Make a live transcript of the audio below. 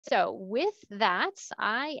So with that,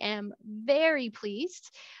 I am very pleased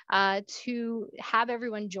to have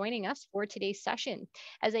everyone joining us for today's session.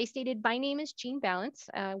 As I stated, my name is Jean Balance.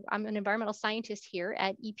 I'm an environmental scientist here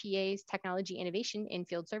at EPA's Technology Innovation in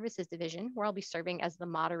Field Services Division, where I'll be serving as the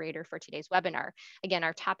moderator for today's webinar. Again,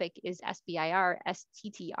 our topic is SBIR,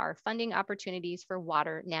 STTR funding opportunities for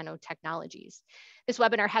water nanotechnologies. This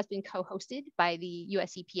webinar has been co-hosted by the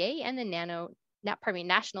US EPA and the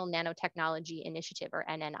National Nanotechnology Initiative, or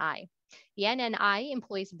NNI. The NNI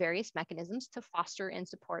employs various mechanisms to foster and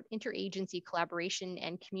support interagency collaboration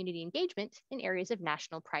and community engagement in areas of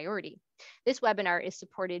national priority. This webinar is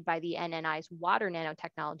supported by the NNI's Water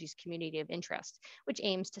Nanotechnologies Community of Interest, which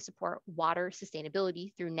aims to support water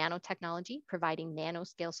sustainability through nanotechnology, providing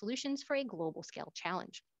nanoscale solutions for a global scale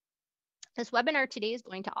challenge. This webinar today is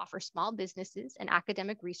going to offer small businesses and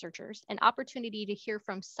academic researchers an opportunity to hear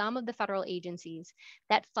from some of the federal agencies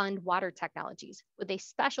that fund water technologies, with a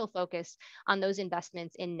special focus on those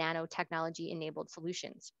investments in nanotechnology-enabled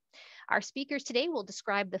solutions. Our speakers today will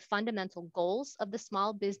describe the fundamental goals of the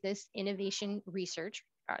Small Business Innovation Research,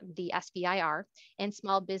 the SBIR, and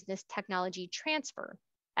Small Business Technology Transfer,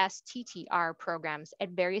 STTR programs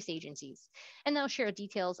at various agencies, and they'll share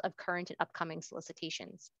details of current and upcoming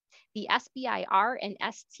solicitations. The SBIR and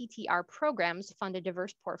STTR programs fund a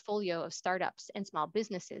diverse portfolio of startups and small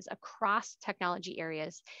businesses across technology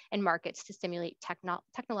areas and markets to stimulate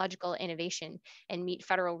technological innovation and meet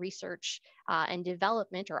federal research and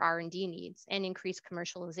development, or R&D, needs, and increase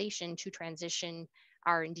commercialization to transition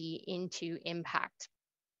R&D into impact.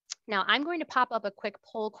 Now, I'm going to pop up a quick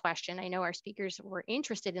poll question. I know our speakers were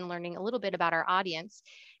interested in learning a little bit about our audience.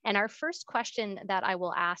 And our first question that I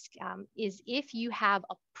will ask is if you have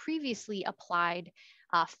previously applied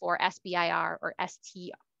for SBIR or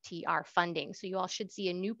STTR funding. So you all should see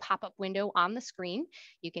a new pop-up window on the screen.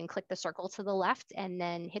 You can click the circle to the left and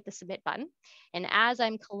then hit the submit button. And as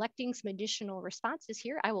I'm collecting some additional responses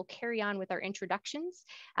here, I will carry on with our introductions.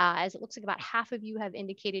 As it looks like about half of you have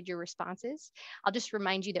indicated your responses. I'll just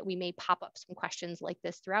remind you that we may pop up some questions like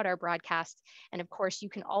this throughout our broadcast. And of course, you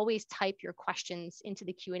can always type your questions into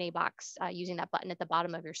the Q&A box using that button at the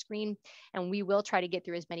bottom of your screen. And we will try to get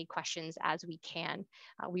through as many questions as we can.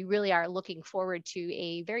 We really are looking forward to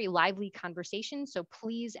a very lively conversation. So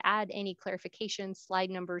please add any clarifications, slide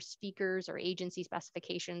numbers, speakers, or agency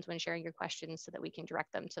specifications when sharing your questions so that we can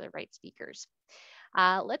direct them to the right speakers.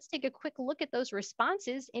 Let's take a quick look at those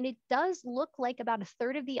responses. And it does look like about a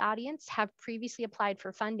third of the audience have previously applied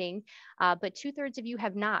for funding, but 2/3 of you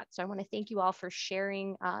have not. So I want to thank you all for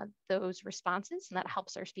sharing those responses, and that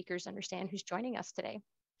helps our speakers understand who's joining us today.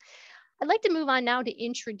 I'd like to move on now to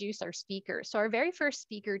introduce our speaker. So our very first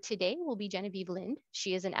speaker today will be Genevieve Lind.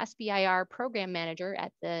 She is an SBIR program manager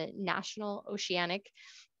at the National Oceanic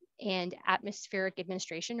and Atmospheric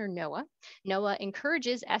Administration, or NOAA. NOAA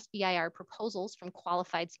encourages SBIR proposals from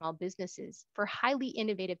qualified small businesses for highly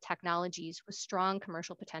innovative technologies with strong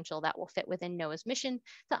commercial potential that will fit within NOAA's mission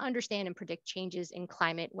to understand and predict changes in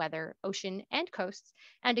climate, weather, ocean, and coasts,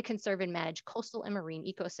 and to conserve and manage coastal and marine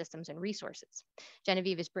ecosystems and resources.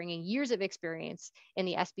 Genevieve is bringing years of experience in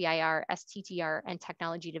the SBIR, STTR, and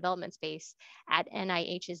technology development space at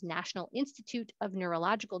NIH's National Institute of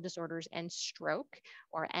Neurological Disorders and Stroke,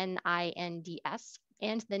 or NINDS,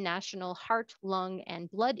 and the National Heart, Lung, and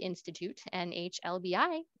Blood Institute,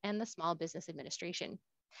 NHLBI, and the Small Business Administration.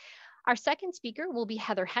 Our second speaker will be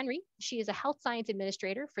Heather Henry. She is a health science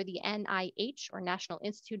administrator for the NIH, or National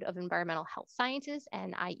Institute of Environmental Health Sciences,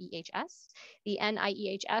 NIEHS. The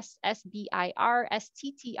NIEHS SBIR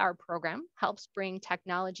STTR program helps bring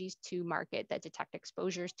technologies to market that detect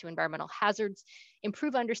exposures to environmental hazards,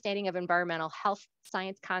 improve understanding of environmental health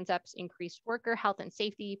science concepts, increase worker health and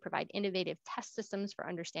safety, provide innovative test systems for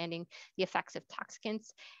understanding the effects of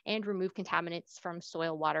toxicants, and remove contaminants from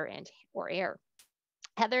soil, water, or air.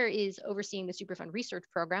 Heather is overseeing the Superfund Research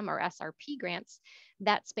Program, or SRP grants,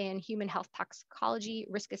 that span human health toxicology,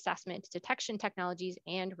 risk assessment, detection technologies,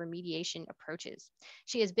 and remediation approaches.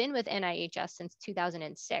 She has been with NIHS since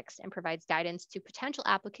 2006 and provides guidance to potential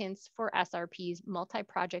applicants for SRP's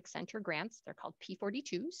multi-project center grants, they're called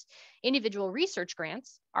P42s, individual research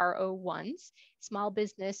grants, RO1s, small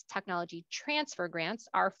business technology transfer grants,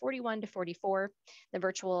 R41 to 44, the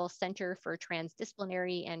Virtual Center for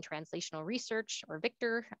Transdisciplinary and Translational Research, or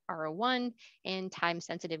VICTOR, RO1, and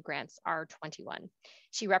time-sensitive grants, R21.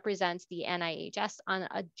 She represents the NIHS on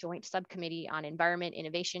a joint subcommittee on environment,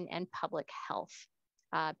 innovation, and public health,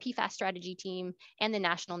 PFAS strategy team, and the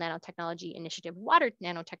National Nanotechnology Initiative Water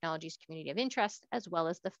Nanotechnologies Community of Interest, as well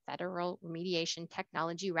as the Federal Remediation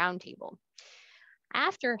Technology Roundtable.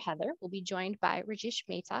 After Heather, we'll be joined by Rajesh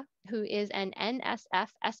Mehta, who is an NSF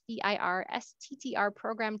SBIR STTR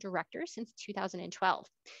program director since 2012.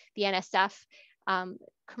 The NSF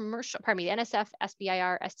the NSF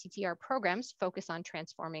SBIR STTR programs focus on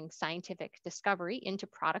transforming scientific discovery into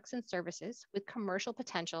products and services with commercial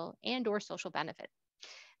potential and/or social benefit.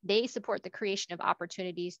 They support the creation of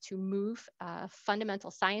opportunities to move fundamental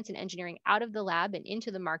science and engineering out of the lab and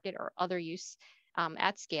into the market or other use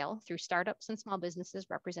at scale through startups and small businesses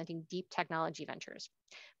representing deep technology ventures.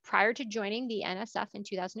 Prior to joining the NSF in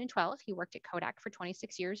 2012, he worked at Kodak for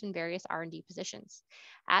 26 years in various R&D positions.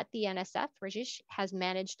 At the NSF, Rajesh has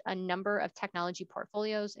managed a number of technology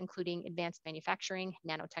portfolios, including advanced manufacturing,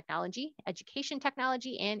 nanotechnology, education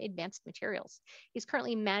technology, and advanced materials. He's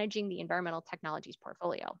currently managing the environmental technologies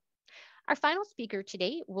portfolio. Our final speaker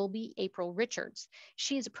today will be April Richards.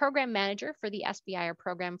 She is a program manager for the SBIR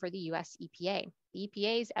program for the US EPA. The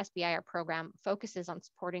EPA's SBIR program focuses on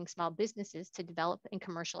supporting small businesses to develop and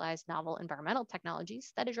commercialize novel environmental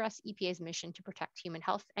technologies that address EPA's mission to protect human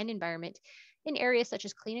health and environment in areas such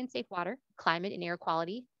as clean and safe water, climate and air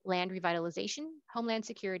quality, land revitalization, homeland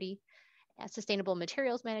security, sustainable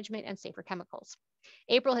materials management, and safer chemicals.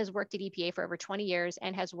 April has worked at EPA for over 20 years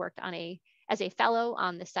and has worked as a fellow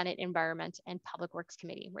on the Senate Environment and Public Works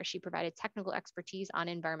Committee, where she provided technical expertise on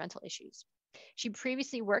environmental issues. She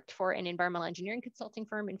previously worked for an environmental engineering consulting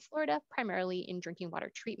firm in Florida, primarily in drinking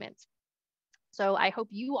water treatment. So I hope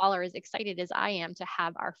you all are as excited as I am to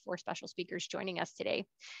have our 4 special speakers joining us today.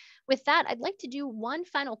 With that, I'd like to do one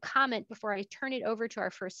final comment before I turn it over to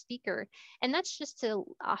our first speaker, and that's just to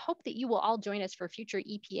hope that you will all join us for future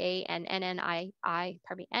EPA and NNI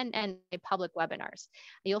public webinars.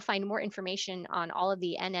 You'll find more information on all of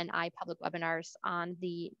the NNI public webinars on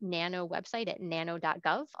the NANO website at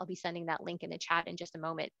nano.gov. I'll be sending that link in the chat in just a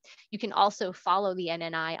moment. You can also follow the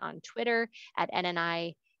NNI on Twitter at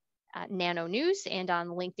NNI Nano News and on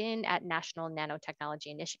LinkedIn at National Nanotechnology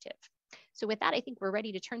Initiative. So with that, I think we're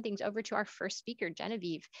ready to turn things over to our first speaker,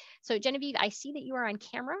 Genevieve. So Genevieve, I see that you are on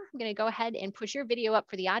camera. I'm going to go ahead and push your video up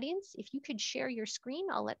for the audience. If you could share your screen,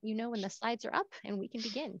 I'll let you know when the slides are up and we can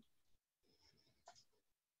begin.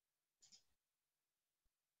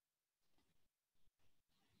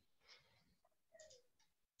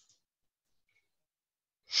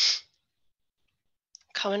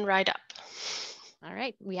 Coming right up. All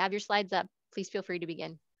right, we have your slides up. Please feel free to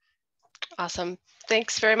begin. Awesome.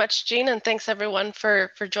 Thanks very much, Jean, and thanks everyone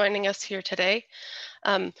for joining us here today.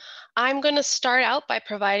 I'm going to start out by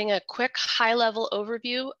providing a quick high-level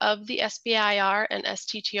overview of the SBIR and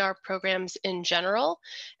STTR programs in general,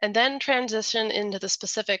 and then transition into the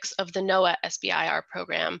specifics of the NOAA SBIR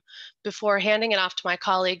program before handing it off to my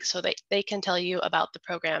colleagues so that they can tell you about the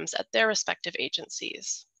programs at their respective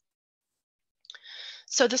agencies.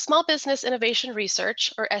 So the Small Business Innovation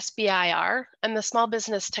Research, or SBIR, and the Small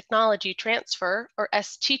Business Technology Transfer, or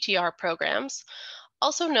STTR programs,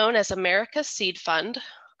 also known as America's Seed Fund,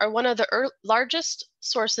 are one of the largest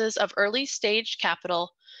sources of early stage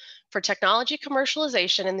capital for technology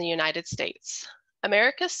commercialization in the United States.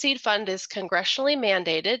 America's Seed Fund is congressionally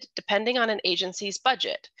mandated depending on an agency's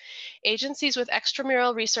budget. Agencies with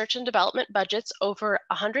extramural research and development budgets over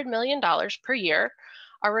 $100 million per year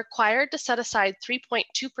are required to set aside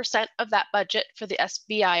 3.2% of that budget for the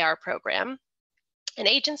SBIR program, and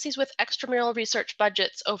agencies with extramural research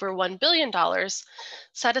budgets over $1 billion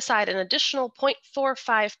set aside an additional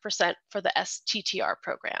 0.45% for the STTR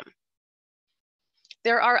program.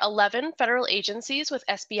 There are 11 federal agencies with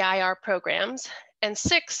SBIR programs and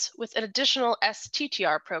 6 with an additional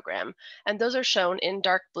STTR program, and those are shown in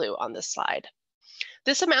dark blue on this slide.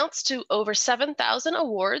 This amounts to over 7,000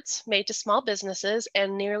 awards made to small businesses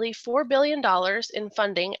and nearly $4 billion in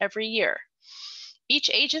funding every year. Each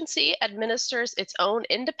agency administers its own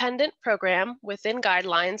independent program within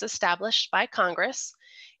guidelines established by Congress.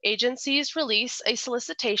 Agencies release a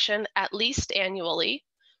solicitation at least annually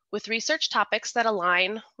with research topics that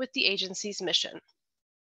align with the agency's mission.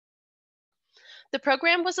 The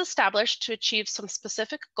program was established to achieve some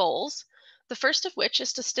specific goals, the first of which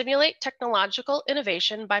is to stimulate technological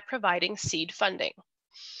innovation by providing seed funding.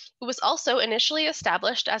 It was also initially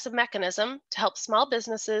established as a mechanism to help small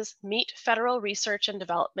businesses meet federal research and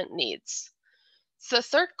development needs. The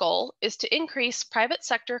third goal is to increase private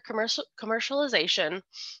sector commercialization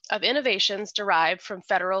of innovations derived from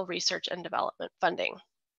federal research and development funding.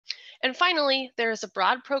 And finally, there is a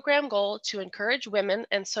broad program goal to encourage women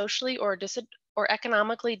and socially or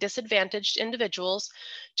economically disadvantaged individuals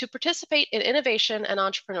to participate in innovation and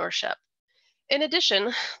entrepreneurship. In addition,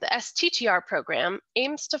 the STTR program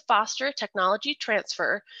aims to foster technology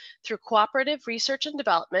transfer through cooperative research and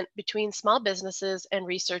development between small businesses and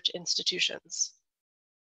research institutions.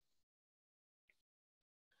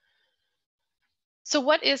 So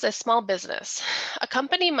what is a small business? A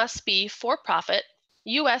company must be for-profit,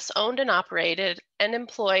 US owned and operated, and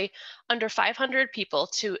employ under 500 people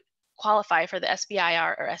to qualify for the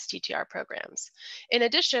SBIR or STTR programs. In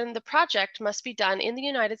addition, the project must be done in the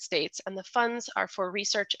United States and the funds are for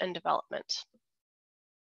research and development.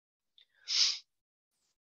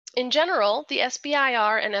 In general, the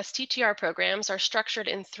SBIR and STTR programs are structured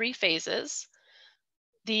in 3 phases.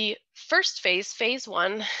 The first phase, phase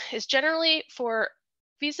 1, is generally for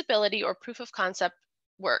feasibility or proof of concept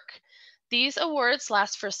work. These awards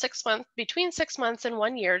last for 6 months, between 6 months and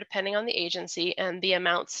 1 year, depending on the agency, and the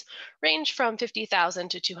amounts range from $50,000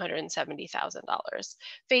 to $270,000.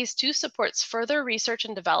 Phase 2 supports further research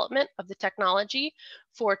and development of the technology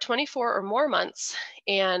for 24 or more months,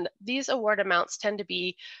 and these award amounts tend to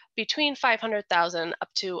be between $500,000 up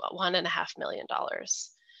to $1.5 million.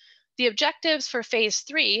 The objectives for phase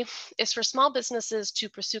 3 is for small businesses to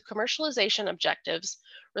pursue commercialization objectives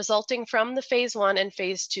resulting from the phase 1 and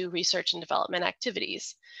phase 2 research and development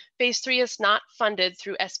activities. Phase 3 is not funded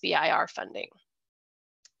through SBIR funding.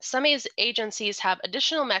 Some agencies have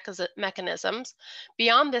additional mechanisms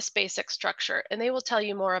beyond this basic structure, and they will tell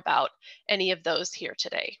you more about any of those here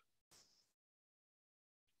today.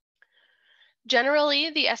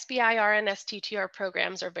 Generally, the SBIR and STTR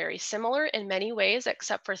programs are very similar in many ways,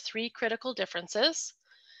 except for 3 critical differences.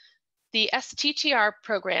 The STTR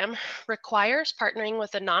program requires partnering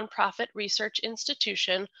with a nonprofit research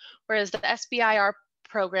institution, whereas the SBIR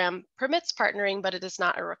program permits partnering, but it is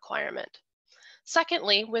not a requirement.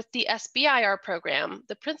 Secondly, with the SBIR program,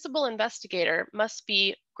 the principal investigator must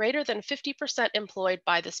be greater than 50% employed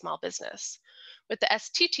by the small business. With the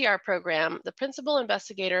STTR program, the principal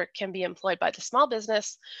investigator can be employed by the small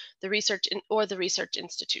business, the research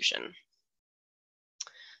institution.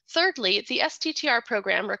 Thirdly, the STTR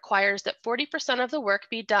program requires that 40% of the work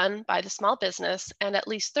be done by the small business and at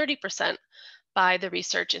least 30% by the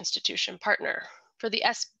research institution partner. For the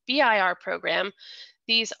SBIR program,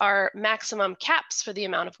 these are maximum caps for the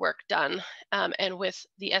amount of work done. And with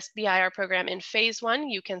the SBIR program in phase 1,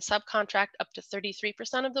 you can subcontract up to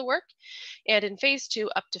 33% of the work, and in phase 2,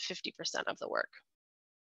 up to 50% of the work.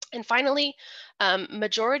 And finally,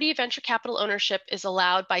 majority venture capital ownership is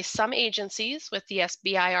allowed by some agencies with the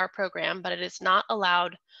SBIR program, but it is not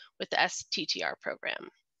allowed with the STTR program.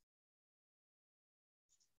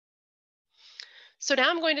 So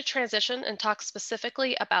now I'm going to transition and talk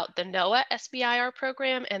specifically about the NOAA SBIR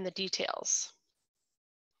program and the details.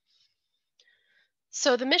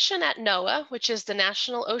 So the mission at NOAA, which is the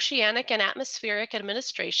National Oceanic and Atmospheric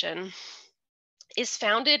Administration, is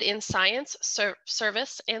founded in science,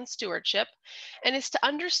 service, and stewardship, and is to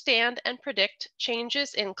understand and predict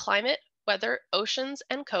changes in climate, weather, oceans,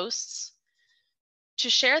 and coasts, to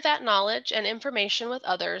share that knowledge and information with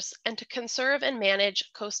others, and to conserve and manage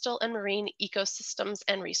coastal and marine ecosystems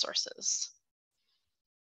and resources.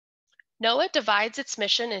 NOAA divides its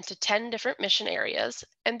mission into 10 different mission areas,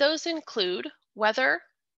 and those include weather,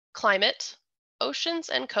 climate, oceans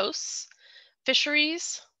and coasts,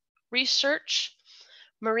 fisheries, research,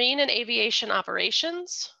 marine and aviation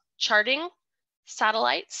operations, charting,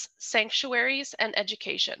 satellites, sanctuaries, and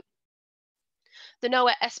education. The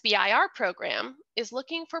NOAA SBIR program is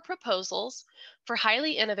looking for proposals for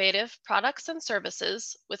highly innovative products and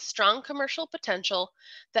services with strong commercial potential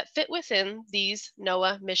that fit within these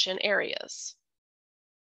NOAA mission areas.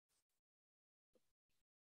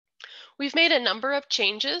 We've made a number of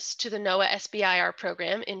changes to the NOAA SBIR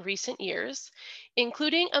program in recent years,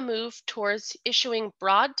 including a move towards issuing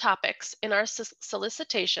broad topics in our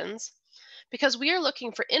solicitations, because we are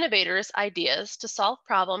looking for innovators' ideas to solve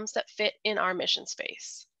problems that fit in our mission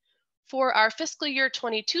space. For our fiscal year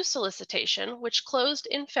 22 solicitation, which closed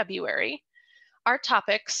in February, our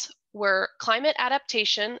topics were climate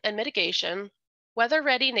adaptation and mitigation,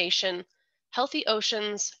 weather-ready nation, healthy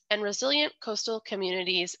oceans, and resilient coastal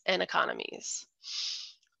communities and economies.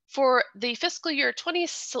 For the fiscal year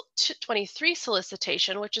 2023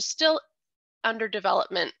 solicitation, which is still under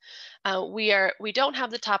development, we don't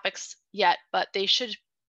have the topics yet, but they should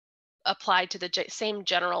apply to the same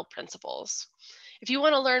general principles. If you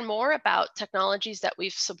want to learn more about technologies that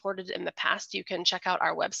we've supported in the past, you can check out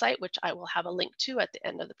our website, which I will have a link to at the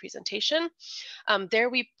end of the presentation.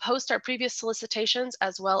 There we post our previous solicitations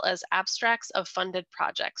as well as abstracts of funded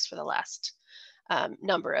projects for the last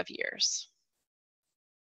number of years.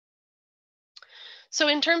 So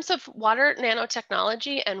in terms of water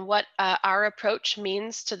nanotechnology and what our approach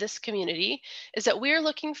means to this community is that we're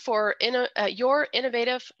looking for your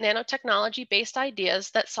innovative nanotechnology-based ideas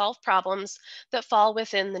that solve problems that fall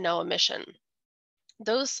within the NOAA mission.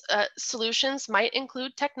 Those solutions might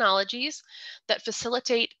include technologies that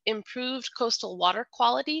facilitate improved coastal water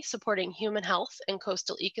quality, supporting human health and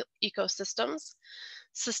coastal ecosystems,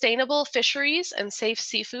 sustainable fisheries and safe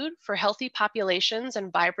seafood for healthy populations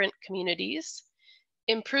and vibrant communities,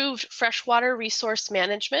 improved freshwater resource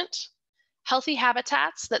management, healthy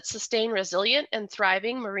habitats that sustain resilient and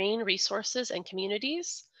thriving marine resources and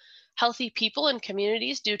communities, healthy people and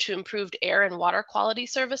communities due to improved air and water quality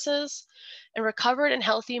services, and recovered and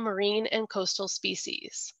healthy marine and coastal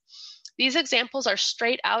species. These examples are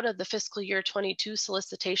straight out of the fiscal year 22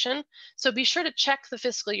 solicitation, so be sure to check the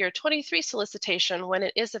fiscal year 23 solicitation when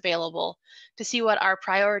it is available to see what our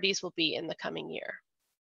priorities will be in the coming year.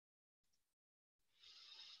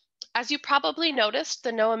 As you probably noticed,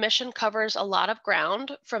 the NOAA mission covers a lot of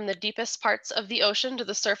ground from the deepest parts of the ocean to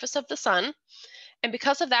the surface of the sun, and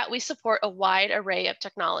because of that, we support a wide array of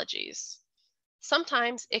technologies.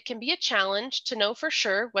 Sometimes it can be a challenge to know for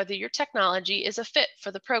sure whether your technology is a fit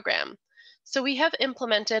for the program. So we have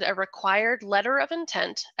implemented a required letter of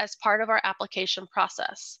intent as part of our application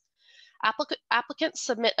process. Applicants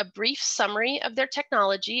submit a brief summary of their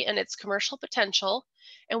technology and its commercial potential,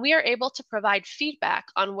 and we are able to provide feedback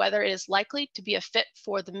on whether it is likely to be a fit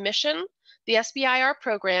for the mission, the SBIR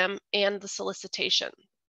program, and the solicitation.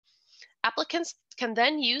 Applicants can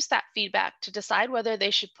then use that feedback to decide whether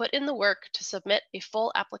they should put in the work to submit a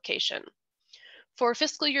full application. For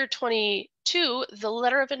fiscal year 22, the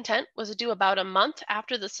letter of intent was due about a month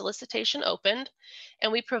after the solicitation opened,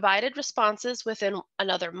 and we provided responses within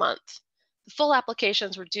another month. The full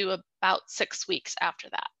applications were due about 6 weeks after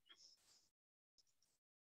that.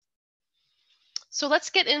 So let's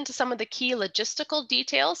get into some of the key logistical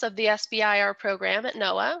details of the SBIR program at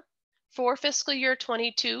NOAA. For fiscal year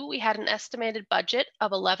 22, we had an estimated budget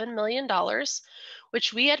of $11 million,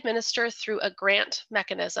 which we administer through a grant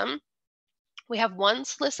mechanism. We have one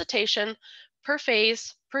solicitation per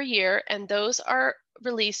phase per year, and those are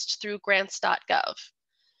released through grants.gov.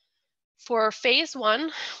 For phase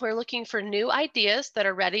one, we're looking for new ideas that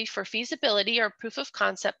are ready for feasibility or proof of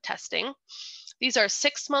concept testing. These are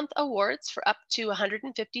 6-month awards for up to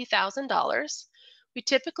 $150,000. We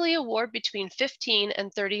typically award between 15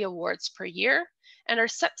 and 30 awards per year, and our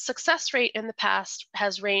success rate in the past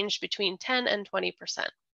has ranged between 10 and 20%.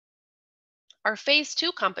 Our phase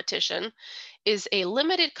 2 competition is a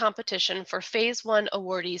limited competition for phase 1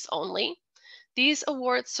 awardees only. These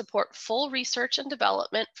awards support full research and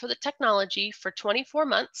development for the technology for 24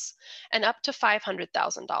 months and up to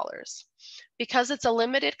 $500,000. Because it's a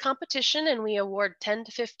limited competition and we award 10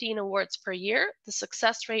 to 15 awards per year, the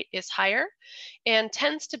success rate is higher and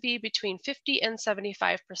tends to be between 50 and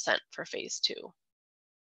 75% for phase 2.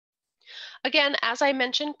 Again, as I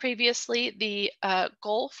mentioned previously, the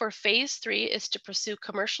goal for phase 3 is to pursue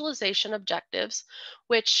commercialization objectives,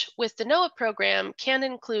 which with the NOAA program can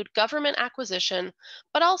include government acquisition,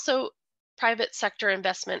 but also private sector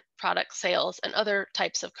investment, product sales, and other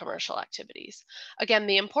types of commercial activities. Again,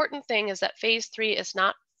 the important thing is that phase 3 is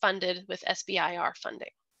not funded with SBIR funding.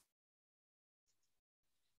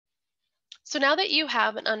 So now that you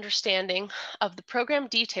have an understanding of the program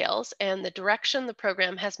details and the direction the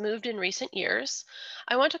program has moved in recent years,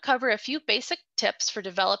 I want to cover a few basic tips for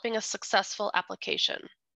developing a successful application.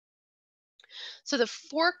 So the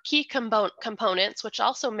 4 key components, which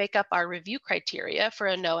also make up our review criteria for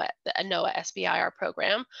a NOAA SBIR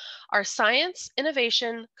program, are science,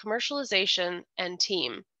 innovation, commercialization, and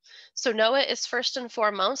team. So NOAA is first and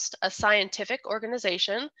foremost a scientific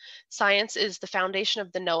organization. Science is the foundation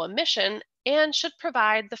of the NOAA mission and should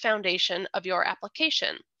provide the foundation of your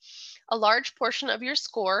application. A large portion of your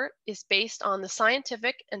score is based on the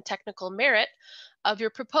scientific and technical merit of your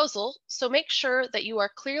proposal, so make sure that you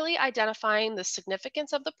are clearly identifying the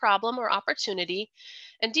significance of the problem or opportunity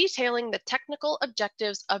and detailing the technical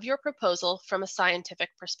objectives of your proposal from a scientific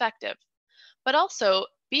perspective. But also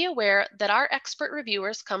be aware that our expert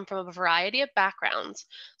reviewers come from a variety of backgrounds,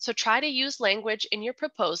 so try to use language in your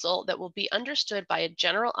proposal that will be understood by a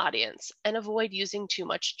general audience and avoid using too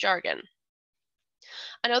much jargon.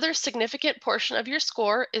 Another significant portion of your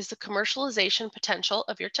score is the commercialization potential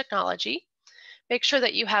of your technology. Make sure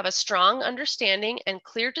that you have a strong understanding and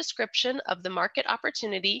clear description of the market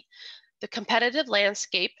opportunity, the competitive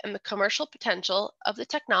landscape, and the commercial potential of the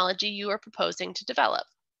technology you are proposing to develop.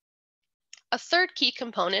 A third key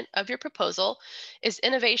component of your proposal is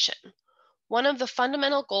innovation. One of the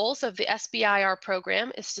fundamental goals of the SBIR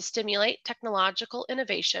program is to stimulate technological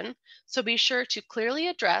innovation, so be sure to clearly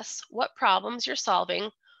address what problems you're solving,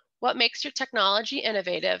 what makes your technology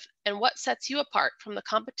innovative, and what sets you apart from the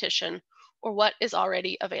competition or what is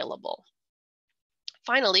already available.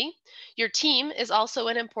 Finally, your team is also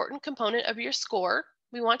an important component of your score.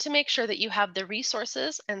 We want to make sure that you have the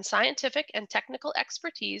resources and scientific and technical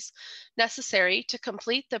expertise necessary to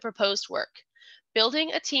complete the proposed work.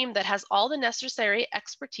 Building a team that has all the necessary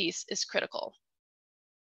expertise is critical.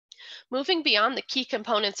 Moving beyond the key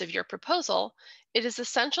components of your proposal, it is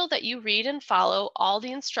essential that you read and follow all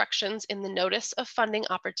the instructions in the Notice of Funding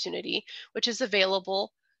Opportunity, which is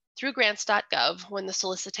available through grants.gov when the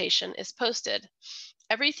solicitation is posted.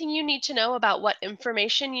 Everything you need to know about what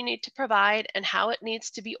information you need to provide and how it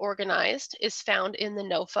needs to be organized is found in the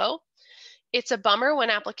NOFO. It's a bummer when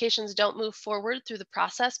applications don't move forward through the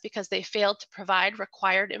process because they failed to provide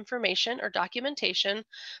required information or documentation,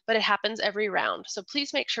 but it happens every round. So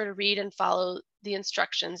please make sure to read and follow the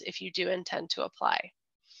instructions if you do intend to apply.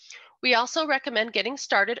 We also recommend getting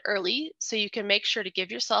started early so you can make sure to give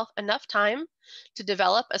yourself enough time to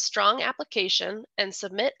develop a strong application and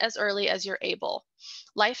submit as early as you're able.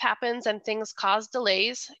 Life happens and things cause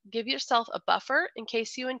delays. Give yourself a buffer in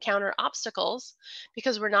case you encounter obstacles,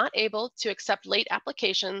 because we're not able to accept late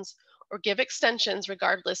applications or give extensions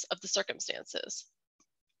regardless of the circumstances.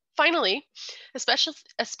 Finally,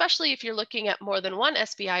 especially if you're looking at more than one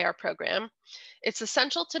SBIR program, it's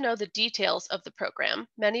essential to know the details of the program,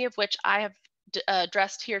 many of which I have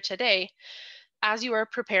addressed here today, as you are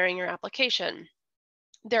preparing your application.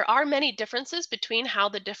 There are many differences between how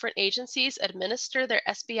the different agencies administer their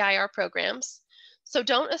SBIR programs, so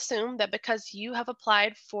don't assume that because you have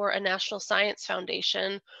applied for a National Science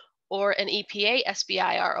Foundation or an EPA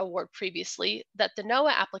SBIR award previously, that the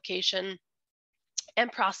NOAA application and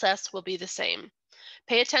process will be the same.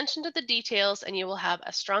 Pay attention to the details and you will have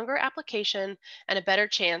a stronger application and a better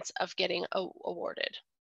chance of getting awarded.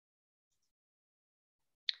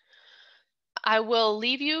 I will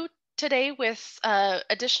leave you today with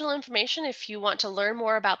additional information if you want to learn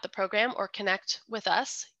more about the program or connect with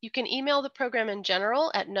us. You can email the program in general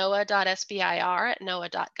at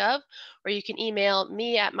noaa.sbir@noaa.gov, or you can email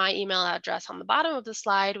me at my email address on the bottom of the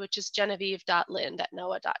slide, which is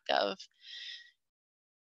genevieve.lind@noaa.gov.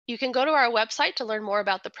 You can go to our website to learn more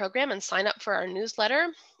about the program and sign up for our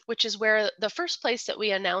newsletter, which is where the first place that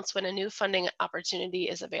we announce when a new funding opportunity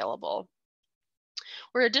is available.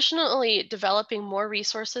 We're additionally developing more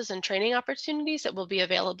resources and training opportunities that will be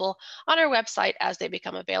available on our website as they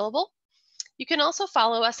become available. You can also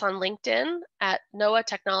follow us on LinkedIn at NOAA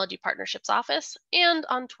Technology Partnerships Office and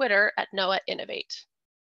on Twitter at NOAA Innovate.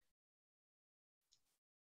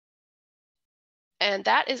 And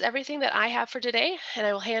that is everything that I have for today, and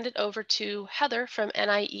I will hand it over to Heather from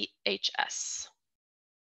NIEHS.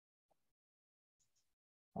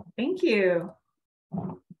 Thank you.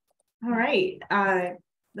 All right,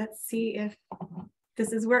 let's see if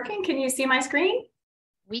this is working. Can you see my screen?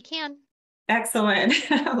 We can. Excellent.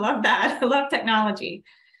 I love that. I love technology.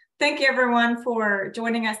 Thank you, everyone, for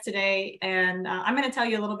joining us today. And I'm going to tell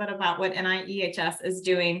you a little bit about what NIEHS is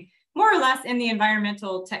doing, more or less in the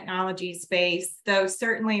environmental technology space, though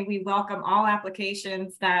certainly we welcome all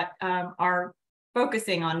applications that are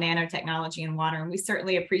focusing on nanotechnology and water. And we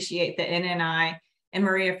certainly appreciate the NNI and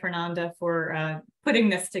Maria Fernanda for putting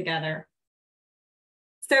this together.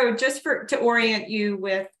 So just to orient you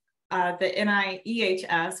with the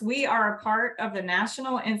NIEHS, we are a part of the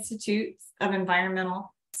National Institutes of the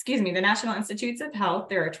National Institutes of Health.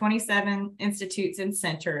 There are 27 institutes and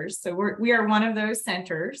centers. So we are one of those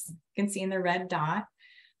centers. You can see in the red dot.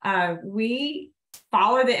 We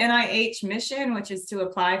follow the NIH mission, which is to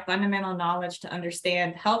apply fundamental knowledge to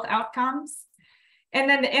understand health outcomes. And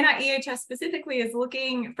then the NIEHS specifically is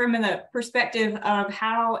looking from the perspective of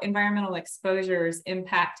how environmental exposures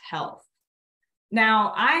impact health.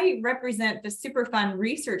 Now, I represent the Superfund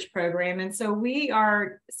research program, and so we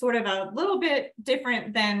are sort of a little bit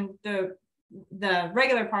different than the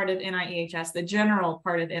regular part of NIEHS, the general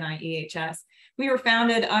part of NIEHS. We were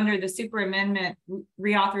founded under the Super Amendment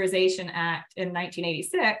Reauthorization Act in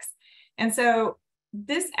 1986, and so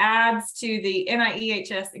this adds to the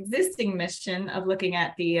NIEHS existing mission of looking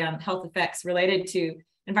at the health effects related to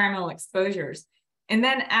environmental exposures, and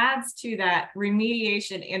then adds to that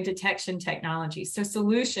remediation and detection technology. So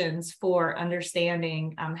solutions for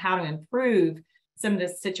understanding how to improve some of the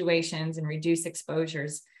situations and reduce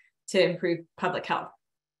exposures to improve public health.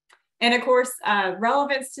 And of course,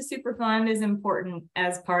 relevance to Superfund is important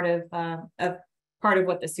as part of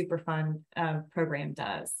what the Superfund program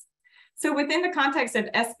does. So within the context of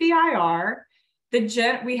SBIR,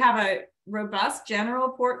 we have a robust general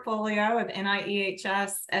portfolio of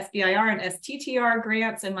NIEHS, SBIR, and STTR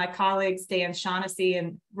grants, and my colleagues Dan Shaughnessy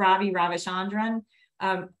and Ravi Ravichandran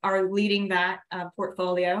are leading that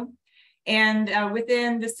portfolio. And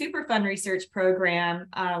within the Superfund Research Program,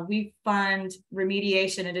 we fund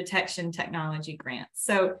remediation and detection technology grants.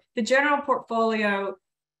 So the general portfolio,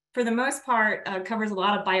 for the most part, covers a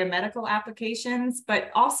lot of biomedical applications,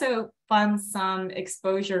 but also funds some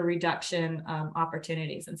exposure reduction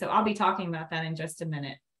opportunities. And so I'll be talking about that in just a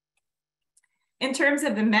minute. In terms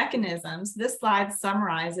of the mechanisms, this slide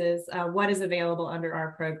summarizes what is available under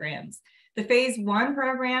our programs. The phase 1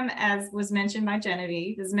 program, as was mentioned by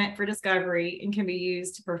Genevieve, is meant for discovery and can be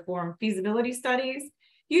used to perform feasibility studies,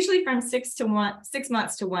 usually from 6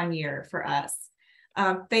 months to 1 year for us.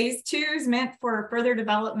 Phase 2 is meant for further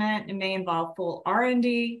development and may involve full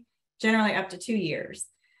R&D, generally up to 2 years.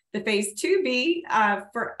 The phase 2B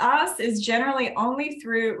for us is generally only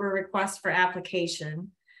through a request for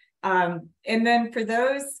application. And then for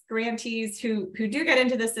those grantees who do get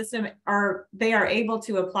into the system, they are able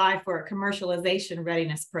to apply for a commercialization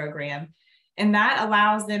readiness program. And that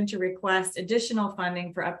allows them to request additional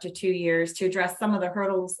funding for up to 2 years to address some of the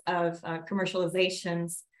hurdles of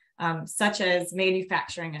commercializations, such as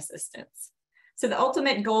manufacturing assistance. So the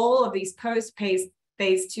ultimate goal of these post-phase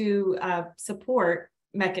 2 support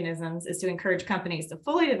mechanisms is to encourage companies to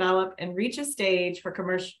fully develop and reach a stage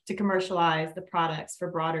to commercialize the products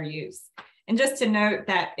for broader use. And just to note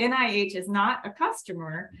that NIH is not a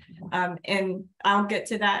customer, and I'll get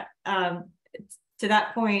to that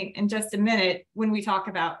point in just a minute when we talk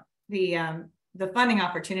about the funding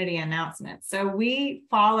opportunity announcement. So we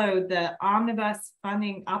follow the omnibus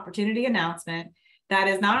funding opportunity announcement that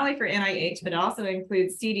is not only for NIH, but also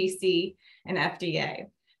includes CDC and FDA.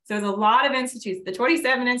 So there's a lot of institutes, the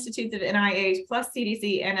 27 institutes of NIH plus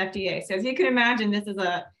CDC and FDA. So as you can imagine, this is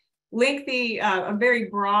a lengthy, a very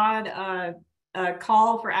broad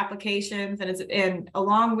call for applications, and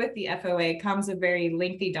along with the FOA comes a very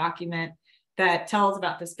lengthy document that tells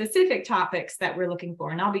about the specific topics that we're looking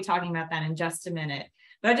for. And I'll be talking about that in just a minute.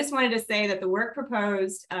 But I just wanted to say that the work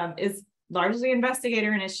proposed is largely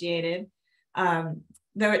investigator initiated,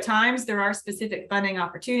 though at times there are specific funding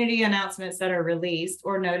opportunity announcements that are released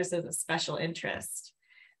or notices of special interest.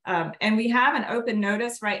 And we have an open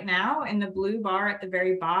notice right now in the blue bar at the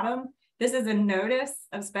very bottom. This is a notice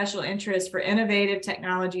of special interest for innovative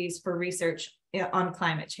technologies for research on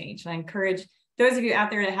climate change. And I encourage those of you out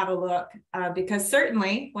there to have a look, because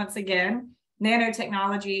certainly, once again,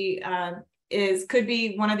 nanotechnology could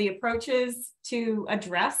be one of the approaches to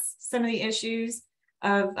address some of the issues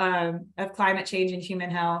of climate change and human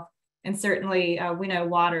health. And certainly we know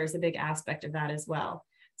water is a big aspect of that as well.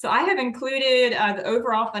 So I have included the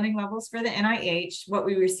overall funding levels for the NIH, what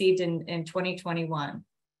we received in 2021.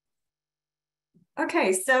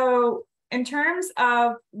 Okay, so in terms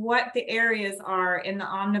of what the areas are in the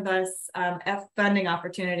Omnibus F funding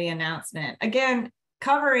opportunity announcement, again,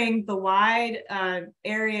 covering the wide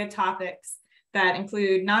area topics that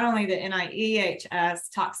include not only the NIEHS,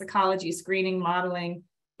 toxicology, screening, modeling,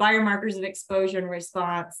 biomarkers of exposure and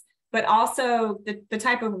response, but also the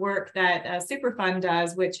type of work that Superfund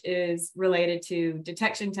does, which is related to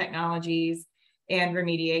detection technologies and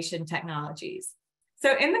remediation technologies.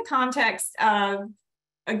 So in the context of,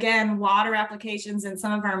 again, water applications and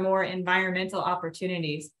some of our more environmental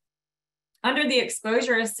opportunities, under the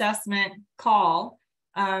exposure assessment call,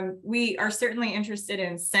 we are certainly interested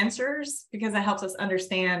in sensors because that helps us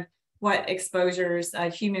understand what exposures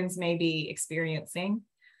humans may be experiencing.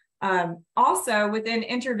 Also, within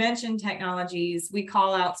intervention technologies, we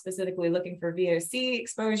call out specifically looking for VOC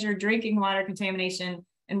exposure, drinking water contamination,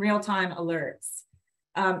 and real-time alerts.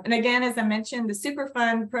 And again, as I mentioned, the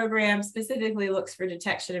Superfund program specifically looks for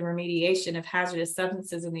detection and remediation of hazardous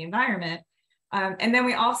substances in the environment. And then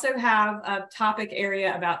we also have a topic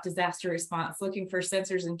area about disaster response, looking for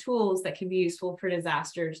sensors and tools that can be useful for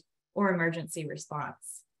disasters or emergency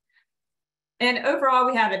response. And overall,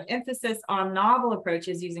 we have an emphasis on novel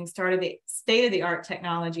approaches using state-of-the-art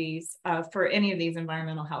technologies for any of these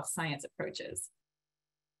environmental health science approaches.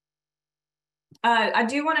 I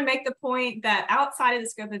do want to make the point that outside of the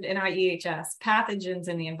scope of NIEHS, pathogens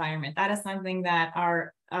in the environment, that is something that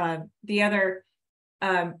our another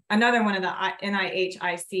one of the NIH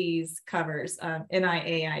ICs covers,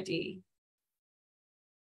 NIAID.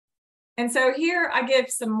 And so here I give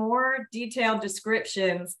some more detailed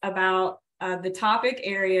descriptions about the topic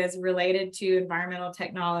areas related to environmental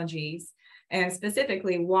technologies and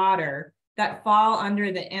specifically water that fall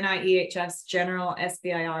under the NIEHS General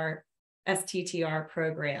SBIR STTR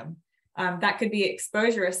program. That could be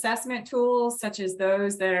exposure assessment tools, such as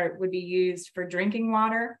those that would be used for drinking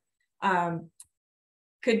water.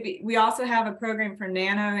 We also have a program for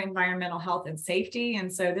nano environmental health and safety.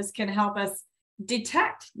 And so this can help us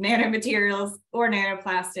detect nanomaterials or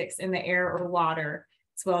nanoplastics in the air or water,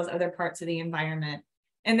 as well as other parts of the environment.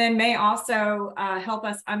 And then may also help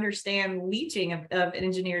us understand leaching of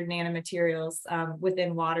engineered nanomaterials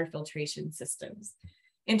within water filtration systems.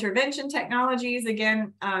 Intervention technologies,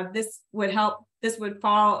 again, this would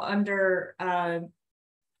fall under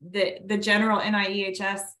the general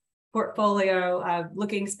NIEHS portfolio,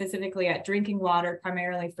 looking specifically at drinking water,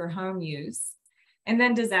 primarily for home use. And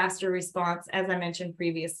then disaster response, as I mentioned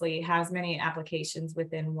previously, has many applications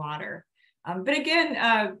within water. But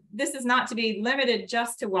again, this is not to be limited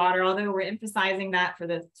just to water, although we're emphasizing that for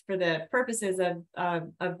the purposes of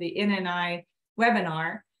the NNI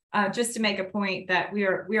webinar, just to make a point that we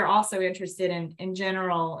are also interested in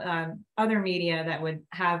general other media that would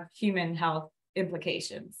have human health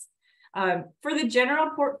implications. For the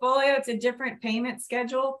general portfolio, it's a different payment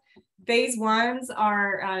schedule. Phase ones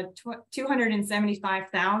are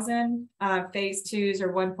 275,000. Phase twos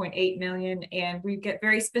are 1.8 million, and we get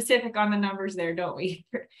very specific on the numbers there, don't we?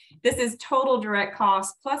 This is total direct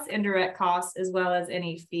costs plus indirect costs, as well as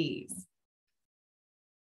any fees.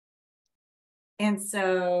 And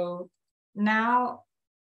so now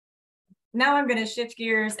I'm going to shift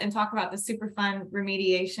gears and talk about the Superfund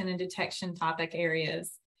remediation and detection topic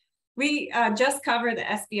areas. We just covered the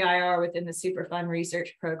SBIR within the Superfund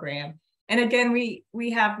research program. And again, we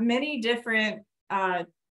have many different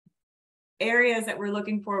areas that we're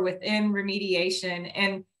looking for within remediation.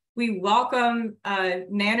 And we welcome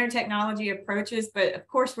nanotechnology approaches, but of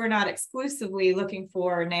course, we're not exclusively looking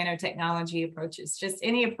for nanotechnology approaches, just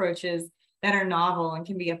any approaches that are novel and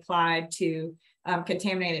can be applied to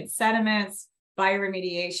contaminated sediments,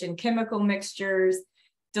 bioremediation, chemical mixtures,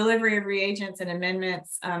 delivery of reagents and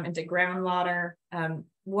amendments into groundwater,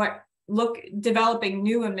 developing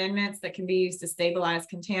new amendments that can be used to stabilize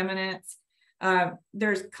contaminants.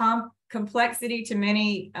 There's complexity to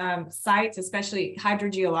many sites, especially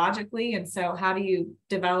hydrogeologically. And so how do you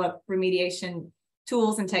develop remediation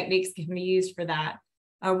tools and techniques that can be used for that?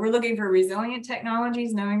 We're looking for resilient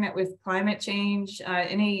technologies, knowing that with climate change,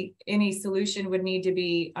 any solution would need to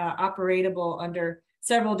be operatable under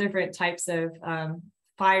several different types of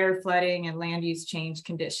fire, flooding, and land use change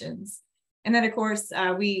conditions. And then, of course,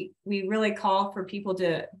 we really call for people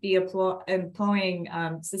to be employing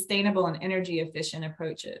sustainable and energy efficient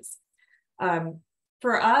approaches.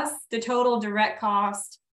 For us, the total direct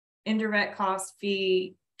cost, indirect cost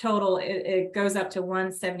fee total, it goes up to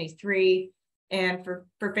 173. And for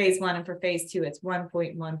phase one and for phase two, it's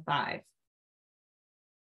 1.15.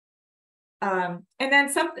 And then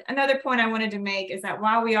another point I wanted to make is that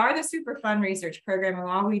while we are the Superfund research program, and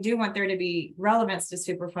while we do want there to be relevance to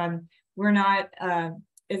Superfund,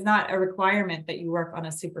 it's not a requirement that you work on a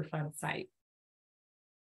Superfund site.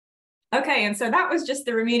 Okay, and so that was just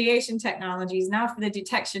the remediation technologies. Now for the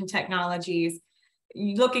detection technologies,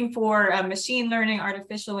 looking for machine learning,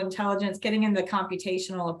 artificial intelligence, getting into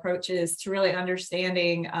computational approaches to really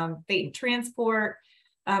understanding fate and transport,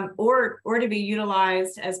 or to be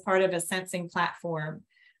utilized as part of a sensing platform.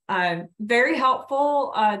 Very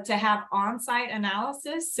helpful to have on-site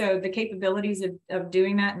analysis. So the capabilities of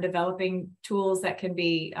doing that and developing tools that can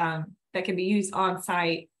be used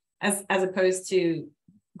on-site as opposed to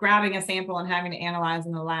grabbing a sample and having to analyze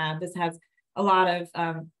in the lab. This has a lot of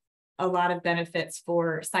benefits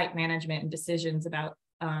for site management and decisions about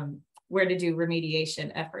where to do remediation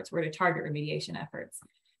efforts, where to target remediation efforts.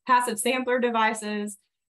 Passive sampler devices,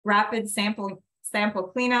 rapid sample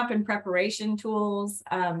cleanup and preparation tools,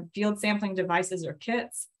 field sampling devices or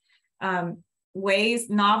kits,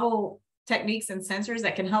 novel techniques and sensors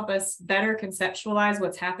that can help us better conceptualize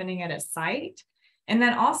what's happening at a site, and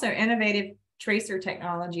then also innovative tracer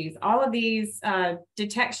technologies. All of these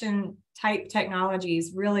detection type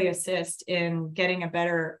technologies really assist in getting a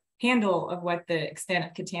better handle of what the extent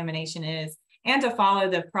of contamination is and to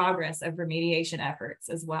follow the progress of remediation efforts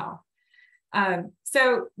as well.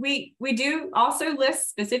 So we do also list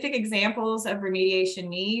specific examples of remediation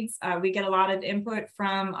needs. We get a lot of input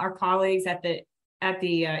from our colleagues at the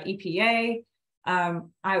EPA.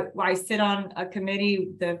 I sit on a committee,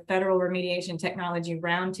 the Federal Remediation Technology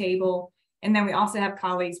Roundtable, and then we also have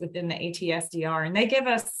colleagues within the ATSDR, and they give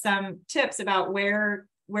us some tips about where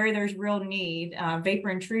there's real need: vapor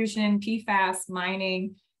intrusion, PFAS,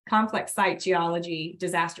 mining, complex site geology,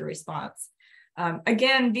 disaster response.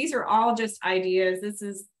 Again, these are all just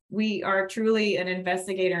ideas. We are truly an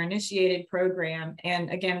investigator-initiated program, and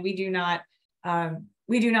again, we do not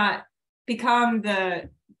become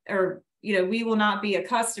we will not be a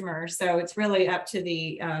customer. So it's really up to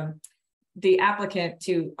the applicant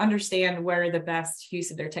to understand where the best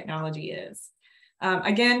use of their technology is.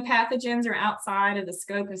 Again, pathogens are outside of the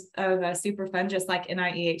scope of Superfund, just like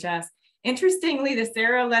NIEHS. Interestingly, the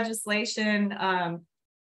SARA legislation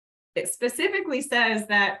it specifically says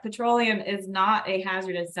that petroleum is not a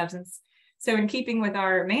hazardous substance. So in keeping with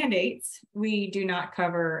our mandates, we do not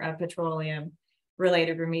cover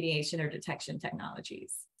petroleum-related remediation or detection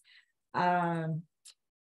technologies. Okay,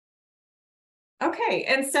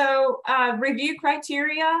 and so review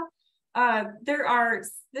criteria,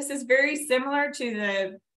 this is very similar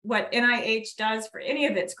to what NIH does for any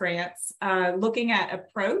of its grants, looking at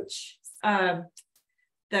approach,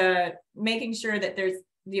 making sure that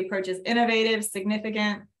the approach is innovative,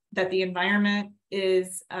 significant, that the environment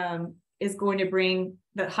is going to bring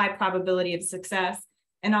the high probability of success,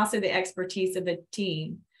 and also the expertise of the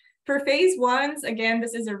team. For phase ones, again,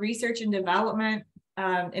 this is a research and development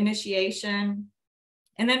initiation.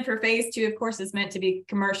 And then for phase two, of course, is meant to be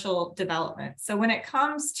commercial development. So when it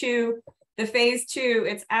comes to the phase two,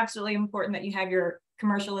 it's absolutely important that you have your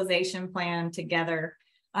commercialization plan together.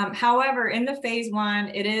 However, in the phase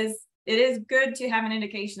one, it is good to have an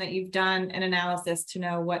indication that you've done an analysis to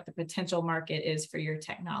know what the potential market is for your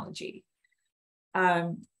technology.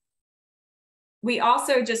 We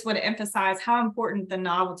also just want to emphasize how important the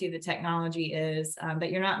novelty of the technology is,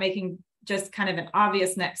 that you're not making just kind of an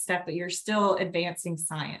obvious next step, but you're still advancing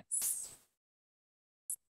science.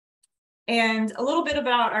 And a little bit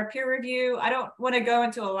about our peer review. I don't want to go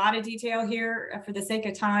into a lot of detail here for the sake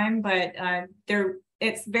of time, but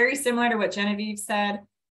it's very similar to what Genevieve said.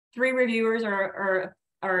 3 reviewers are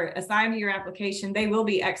assigned to your application. They will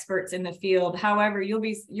be experts in the field. However,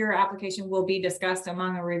 your application will be discussed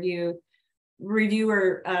among a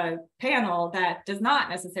reviewer panel that does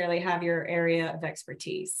not necessarily have your area of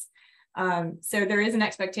expertise. So there is an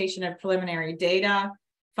expectation of preliminary data,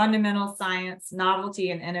 fundamental science,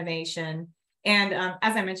 novelty, and innovation. And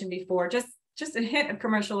as I mentioned before, just a hint of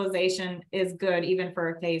commercialization is good even for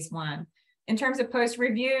a phase one. In terms of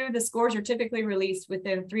post-review, the scores are typically released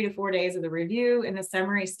within 3 to 4 days of the review in the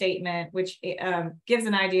summary statement, which gives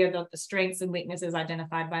an idea of the strengths and weaknesses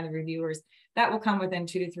identified by the reviewers. That will come within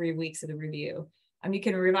 2 to 3 weeks of the review. You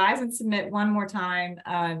can revise and submit one more time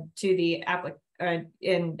to the applicant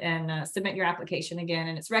and submit your application again.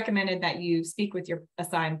 And it's recommended that you speak with your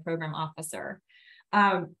assigned program officer.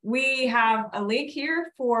 We have a link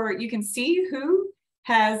here you can see who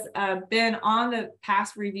has been on the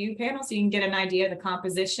past review panel, so you can get an idea of the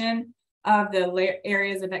composition of the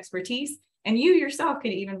areas of expertise. And you yourself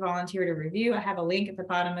could even volunteer to review. I have a link at the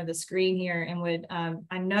bottom of the screen here, and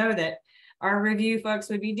I know that our review folks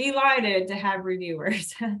would be delighted to have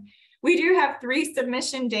reviewers. We do have 3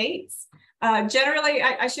 submission dates. Generally,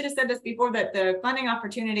 I should have said this before, that the funding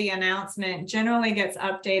opportunity announcement generally gets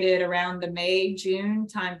updated around the May-June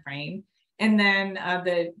timeframe. And then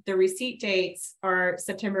the receipt dates are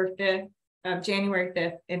September 5th, January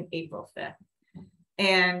 5th, and April 5th.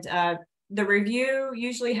 And the review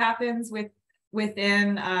usually happens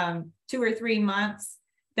within 2 or 3 months.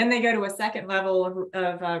 Then they go to a second level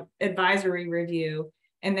of advisory review.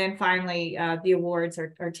 And then finally, the awards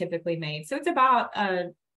are typically made. So it's about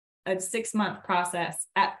a 6-month process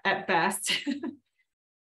at best.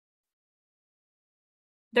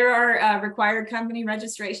 There are required company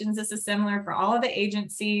registrations. This is similar for all of the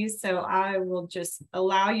agencies. So I will just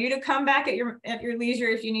allow you to come back at your leisure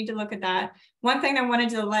if you need to look at that. One thing I wanted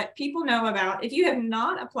to let people know about, if you have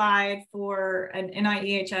not applied for an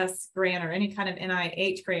NIEHS grant or any kind of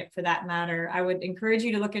NIH grant for that matter, I would encourage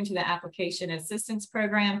you to look into the application assistance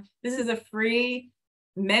program. This is a free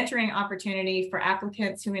mentoring opportunity for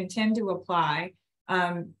applicants who intend to apply.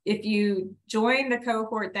 If you join the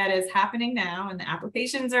cohort that is happening now, and the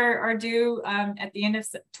applications are due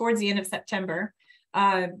towards the end of September,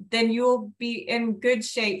 then you'll be in good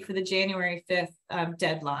shape for the January 5th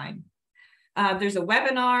deadline. There's a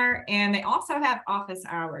webinar, and they also have office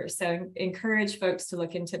hours, so encourage folks to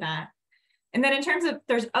look into that. And then in terms of,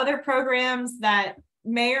 there's other programs that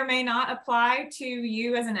may or may not apply to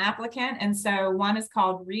you as an applicant. And so one is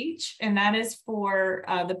called REACH, and that is for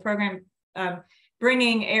the program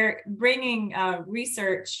bringing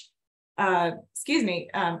research,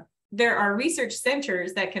 there are research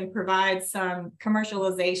centers that can provide some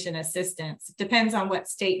commercialization assistance. Depends on what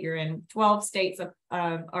state you're in. 12 states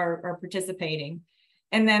are participating.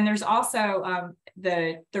 And then there's also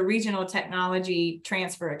the Regional Technology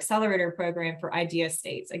Transfer Accelerator Program for idea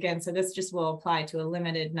states. Again, so this just will apply to a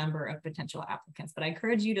limited number of potential applicants, but I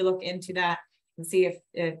encourage you to look into that and see if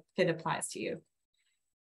it applies to you.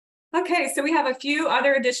 Okay, so we have a few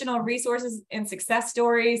other additional resources and success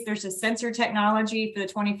stories. There's a sensor technology for the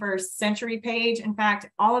 21st century page. In fact,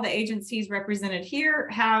 all of the agencies represented here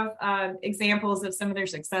have examples of some of their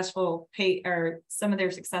successful SBIRs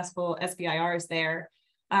there.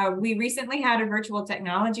 We recently had a virtual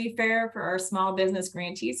technology fair for our small business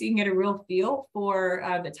grantees, so you can get a real feel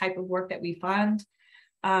for the type of work that we fund.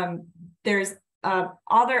 There's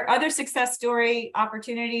other success story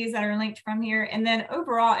opportunities that are linked from here. And then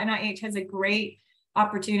overall, NIH has a great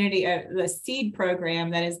opportunity, the SEED program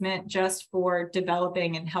that is meant just for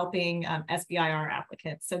developing and helping SBIR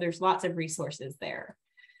applicants. So there's lots of resources there.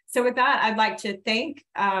 So with that, I'd like to thank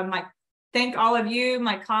all of you,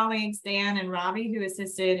 my colleagues, Dan and Robbie, who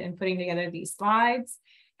assisted in putting together these slides.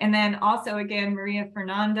 And then also again, Maria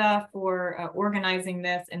Fernanda for organizing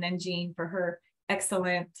this, and then Jean for her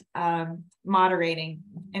excellent moderating.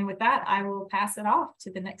 And with that, I will pass it off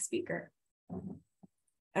to the next speaker.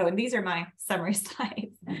 Oh, and these are my summary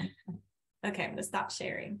slides. Okay, I'm gonna stop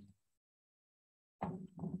sharing.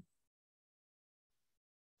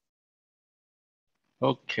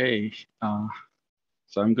 Okay,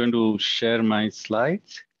 so I'm going to share my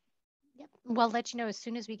slides. Yep. We'll let you know as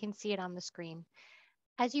soon as we can see it on the screen.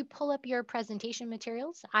 As you pull up your presentation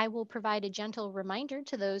materials, I will provide a gentle reminder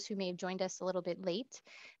to those who may have joined us a little bit late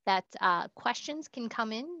that questions can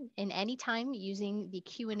come in any time using the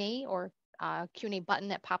Q&A or Q&A button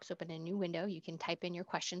that pops up in a new window. You can type in your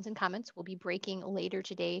questions and comments. We'll be breaking later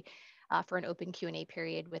today for an open Q&A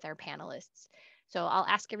period with our panelists. So I'll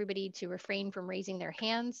ask everybody to refrain from raising their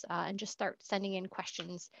hands and just start sending in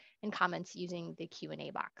questions and comments using the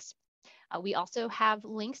Q&A box. We also have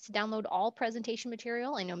links to download all presentation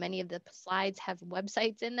material. I know many of the slides have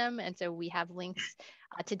websites in them, and so we have links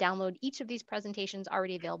to download each of these presentations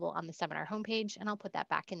already available on the seminar homepage, and I'll put that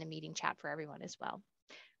back in the meeting chat for everyone as well.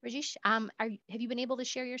 Rajesh, have you been able to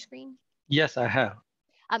share your screen? Yes, I have.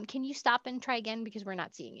 Can you stop and try again because we're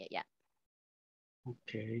not seeing it yet?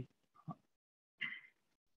 Okay.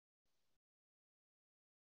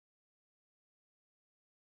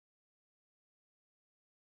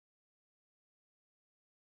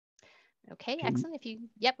 Okay, excellent.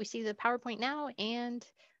 Yep, we see the PowerPoint now, and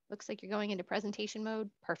looks like you're going into presentation mode.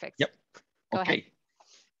 Perfect. Yep. Go okay. ahead.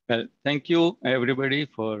 Well, thank you everybody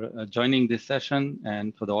for joining this session,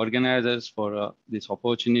 and for the organizers for this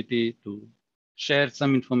opportunity to share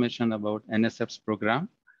some information about NSF's program.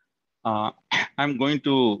 I'm going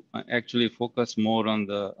to actually focus more on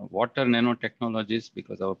the water nanotechnologies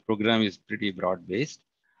because our program is pretty broad-based.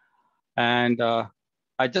 And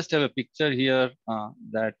I just have a picture here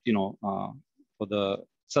that, for the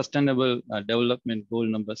Sustainable Development Goal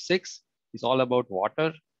number 6 is all about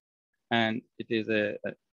water. And it is a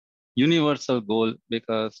universal goal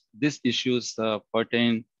because these issues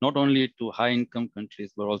pertain not only to high-income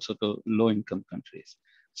countries, but also to low-income countries.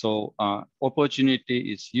 So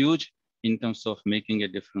opportunity is huge in terms of making a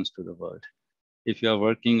difference to the world. If you are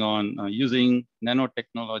working on using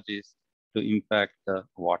nanotechnologies to impact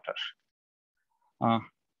water.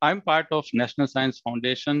 I'm part of National Science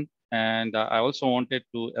Foundation, and I also wanted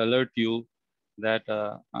to alert you that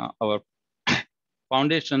our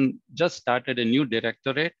foundation just started a new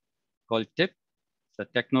directorate called TIP, the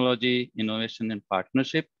Technology, Innovation and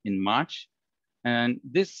Partnership, in March. And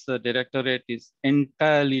this directorate is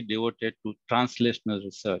entirely devoted to translational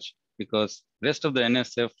research because rest of the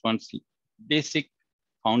NSF funds basic,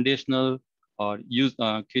 foundational, or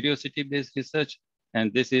curiosity-based research.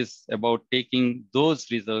 And this is about taking those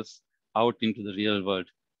results out into the real world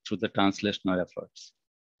through the translational efforts.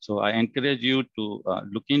 So I encourage you to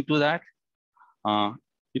look into that.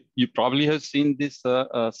 You probably have seen this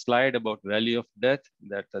slide about value of death,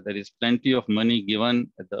 that there is plenty of money given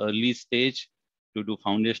at the early stage to do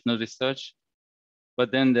foundational research, but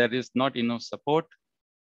then there is not enough support.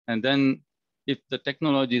 And then if the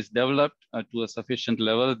technology is developed to a sufficient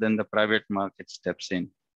level, then the private market steps in.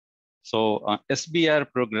 So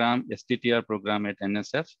SBIR program, STTR program at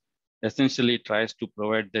NSF essentially tries to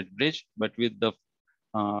provide that bridge, but with the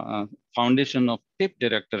foundation of TIP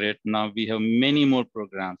Directorate, now we have many more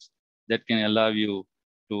programs that can allow you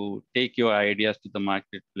to take your ideas to the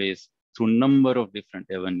marketplace through a number of different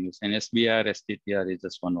avenues. And SBIR, STTR is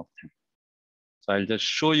just one of them. So I'll just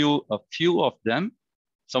show you a few of them.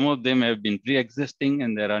 Some of them have been pre-existing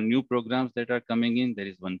and there are new programs that are coming in. There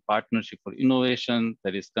is one partnership for innovation,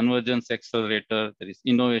 there is Convergence Accelerator, there is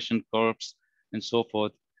Innovation Corps, and so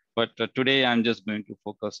forth. But today I'm just going to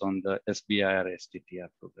focus on the SBIR STTR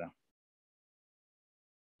program.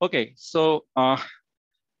 Okay, so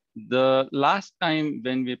the last time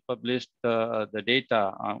when we published the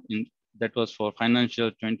data that was for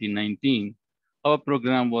financial 2019, Our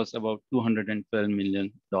program was about $212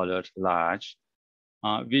 million large.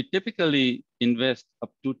 We typically invest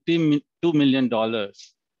up to $2 million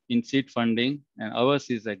in seed funding, and ours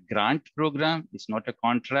is a grant program. It's not a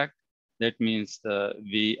contract. That means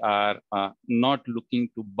we are not looking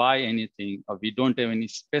to buy anything, or we don't have any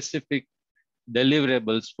specific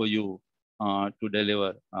deliverables for you to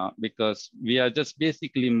deliver because we are just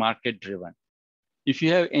basically market driven. If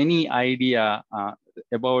you have any idea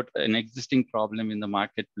about an existing problem in the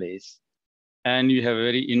marketplace, and you have a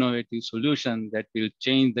very innovative solution that will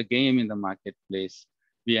change the game in the marketplace,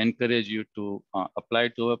 we encourage you to apply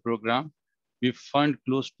to our program. We fund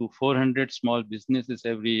close to 400 small businesses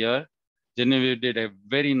every year. Genevieve did a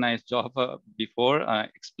very nice job before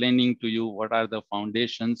explaining to you what are the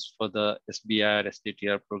foundations for the SBIR,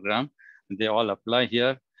 STTR program. They all apply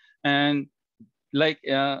here. And like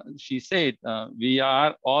she said, we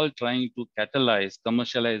are all trying to catalyze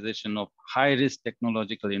commercialization of high-risk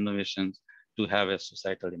technological innovations to have a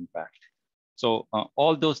societal impact. So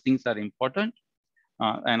all those things are important.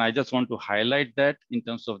 And I just want to highlight that in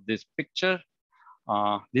terms of this picture.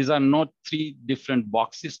 These are not 3 different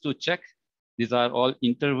boxes to check. These are all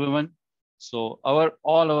interwoven. So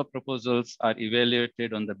all our proposals are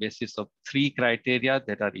evaluated on the basis of 3 criteria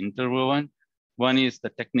that are interwoven. One is the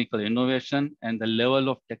technical innovation and the level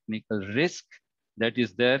of technical risk that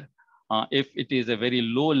is there. If it is a very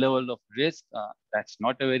low level of risk, that's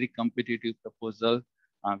not a very competitive proposal,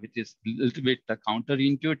 which is a little bit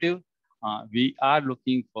counterintuitive. We are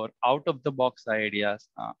looking for out-of-the-box ideas.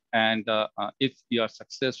 And if you are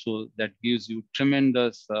successful, that gives you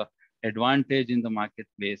tremendous advantage in the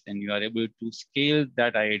marketplace, and you are able to scale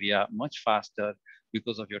that idea much faster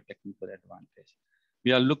because of your technical advantage.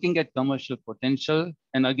 We are looking at commercial potential.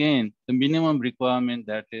 And again, the minimum requirement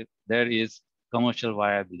that there is commercial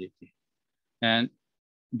viability. And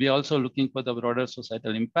we are also looking for the broader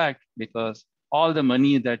societal impact, because all the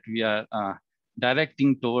money that we are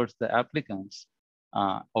directing towards the applicants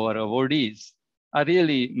or awardees are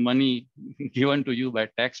really money given to you by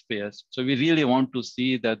taxpayers. So we really want to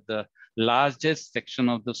see that the largest section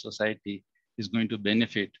of the society is going to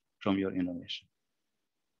benefit from your innovation.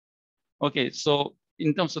 Okay, so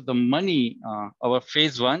in terms of the money, our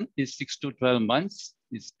phase 1 is 6 to 12 months,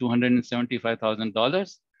 is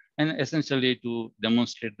 $275,000, and essentially to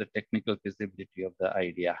demonstrate the technical feasibility of the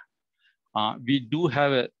idea. We do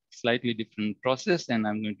have a slightly different process, and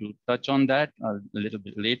I'm going to touch on that a little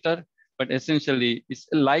bit later. But essentially, it's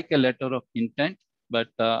like a letter of intent, but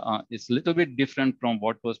it's a little bit different from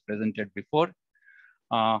what was presented before.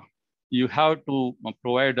 You have to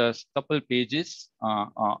provide us a couple pages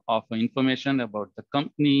of information about the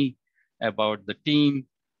company, about the team,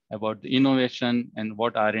 about the innovation, and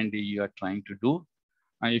what R&D you are trying to do.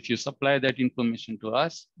 If you supply that information to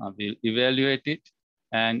us, we'll evaluate it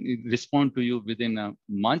and respond to you within a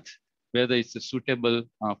month, whether it's suitable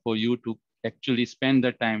for you to actually spend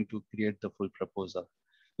the time to create the full proposal.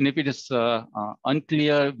 And if it is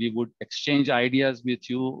unclear, we would exchange ideas with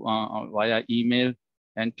you via email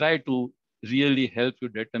and try to really help you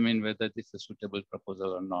determine whether this is a suitable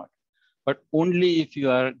proposal or not. But only if you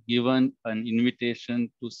are given an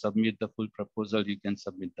invitation to submit the full proposal, you can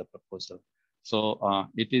submit the proposal. So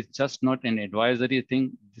it is just not an advisory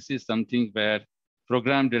thing. This is something where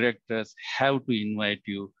program directors have to invite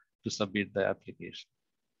you to submit the application.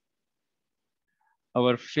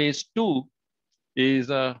 Our phase 2 is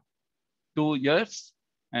 2 years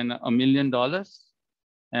and $1 million.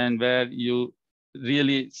 And where you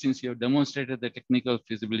really, since you have demonstrated the technical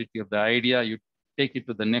feasibility of the idea, you take it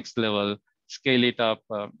to the next level, scale it up,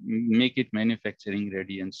 make it manufacturing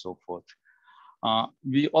ready, and so forth.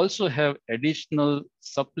 We also have additional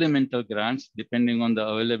supplemental grants depending on the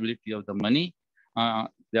availability of the money.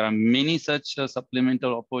 There are many such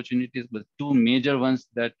supplemental opportunities, but 2 major ones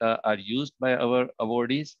that are used by our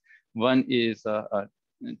awardees. One is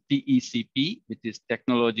TECP, which is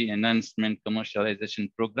Technology Enhancement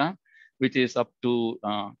Commercialization Program, which is up to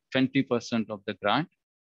 20% of the grant.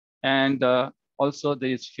 And also there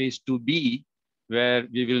is phase 2B, where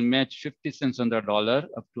we will match 50 cents on the dollar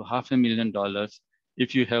up to $500,000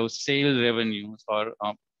 if you have sale revenues or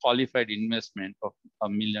qualified investment of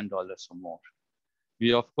 $1 million or more.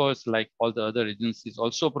 We, of course, like all the other agencies,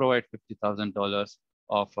 also provide $50,000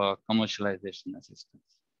 of commercialization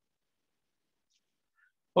assistance.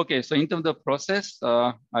 Okay, so in terms of the process,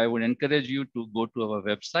 I would encourage you to go to our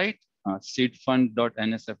website,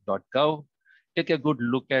 seedfund.nsf.gov. Take a good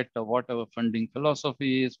look at what our funding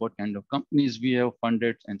philosophy is, what kind of companies we have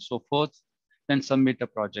funded, and so forth. Then submit a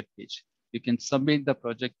project pitch. You can submit the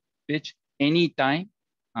project pitch anytime.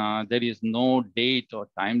 There is no date or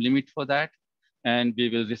time limit for that. and we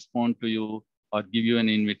will respond to you or give you an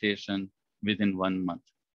invitation within 1 month.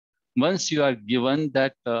 Once you are given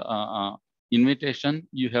that invitation,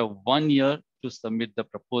 you have 1 year to submit the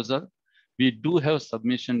proposal. We do have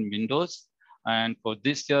submission windows, and for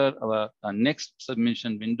this year, our next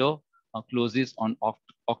submission window closes on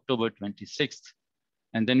October 26th.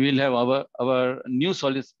 And then we'll have our new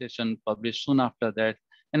solicitation published soon after that.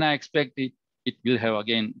 And I expect it will have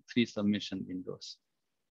again 3 submission windows.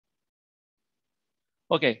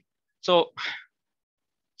 Okay, so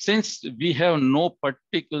since we have no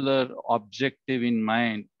particular objective in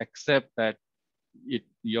mind, except that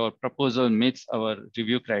your proposal meets our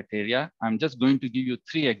review criteria, I'm just going to give you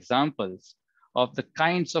 3 examples of the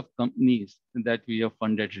kinds of companies that we have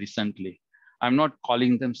funded recently. I'm not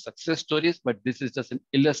calling them success stories, but this is just an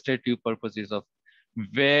illustrative purposes of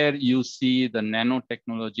where you see the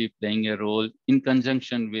nanotechnology playing a role in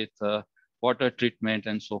conjunction with water treatment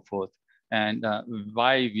and so forth, and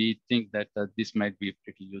why we think that this might be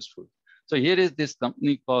pretty useful. So here is this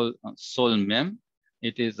company called SolMem.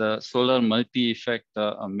 It is a solar multi-effect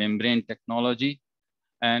membrane technology.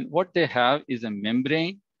 And what they have is a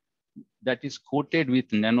membrane that is coated with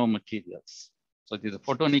nanomaterials. So it is a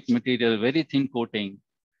photonic material, very thin coating.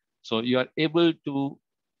 So you are able to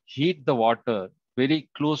heat the water very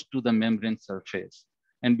close to the membrane surface.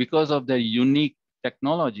 And because of their unique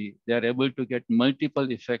technology, they are able to get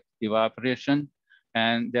multiple effect evaporation,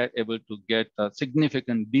 and they're able to get a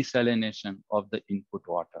significant desalination of the input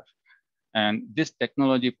water. And this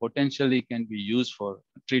technology potentially can be used for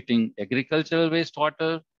treating agricultural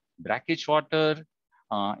wastewater, brackish water.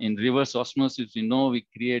 In reverse osmosis, we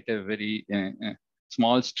create a very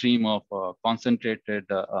small stream of concentrated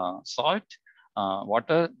salt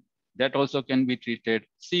water that also can be treated,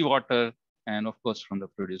 seawater, and of course from the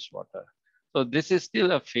produced water. So this is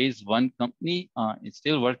still a phase 1 company. It's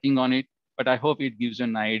still working on it, but I hope it gives you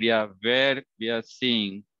an idea where we are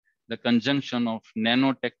seeing the conjunction of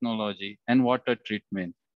nanotechnology and water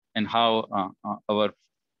treatment, and how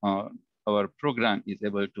our program is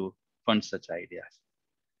able to fund such ideas.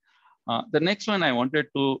 The next one I wanted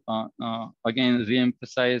to again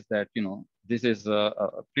re-emphasize that this is a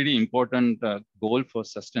pretty important goal for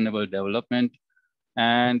sustainable development,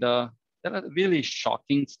 and there are really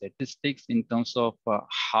shocking statistics in terms of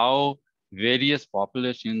how various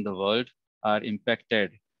populations in the world are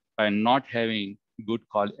impacted by not having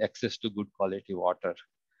access to good quality water.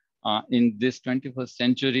 In this 21st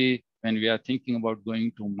century, when we are thinking about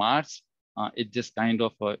going to Mars, it's just kind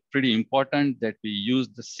of pretty important that we use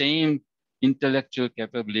the same intellectual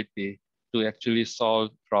capability to actually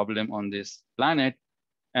solve problem on this planet.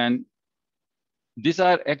 And these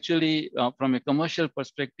are actually, from a commercial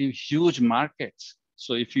perspective, huge markets.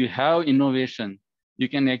 So if you have innovation, you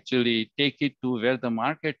can actually take it to where the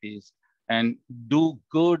market is and do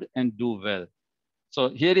good and do well. So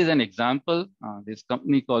here is an example, this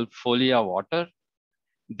company called Folia Water.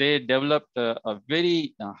 They developed a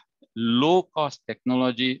very low cost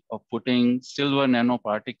technology of putting silver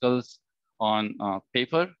nanoparticles on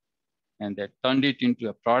paper, and they turned it into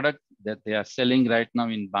a product that they are selling right now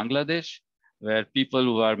in Bangladesh, where people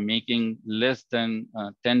who are making less than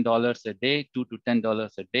 $10 a day, $2 to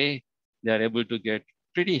 $10 a day, they are able to get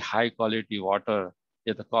pretty high quality water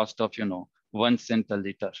at the cost of 1 cent a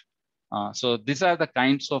liter. So these are the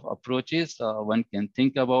kinds of approaches one can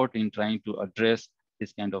think about in trying to address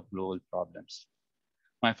this kind of global problems.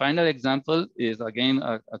 My final example is again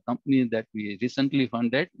a company that we recently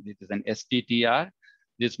funded. This is an STTR,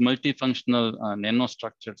 this multifunctional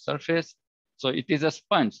nanostructured surface. So it is a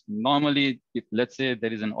sponge. Normally, if let's say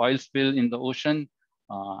there is an oil spill in the ocean,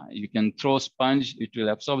 you can throw sponge, it will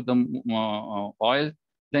absorb the oil,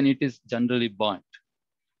 then it is generally burnt.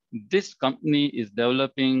 This company is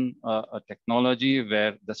developing a technology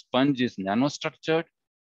where the sponge is nanostructured.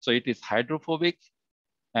 So it is hydrophobic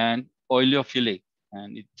and oleophilic,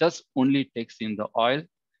 and it just only takes in the oil,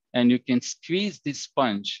 and you can squeeze this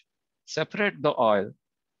sponge, separate the oil,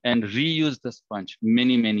 and reuse the sponge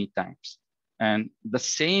many, many times. And the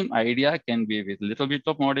same idea can be, with a little bit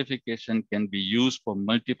of modification, can be used for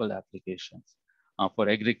multiple applications, for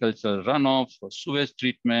agricultural runoff, for sewage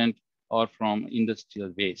treatment, or from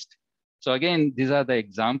industrial waste. So again, these are the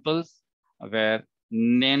examples where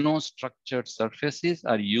nanostructured surfaces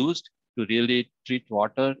are used to really treat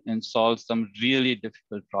water and solve some really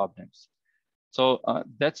difficult problems. So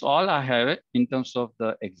that's all I have in terms of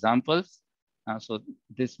the examples. So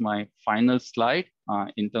this is my final slide.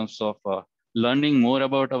 In terms of learning more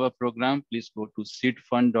about our program, please go to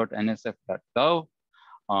seedfund.nsf.gov.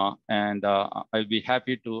 And I'll be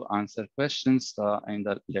happy to answer questions in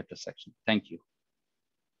the later section. Thank you.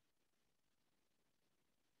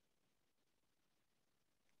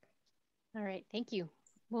 All right, thank you.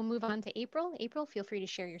 We'll move on to April. April, feel free to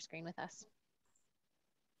share your screen with us.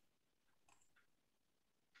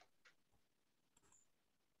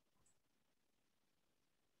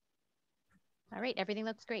 All right, everything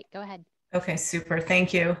looks great. Go ahead. Okay, super.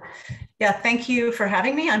 Thank you. Yeah, thank you for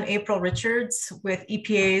having me. I'm April Richards with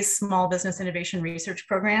EPA's Small Business Innovation Research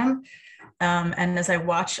Program. And as I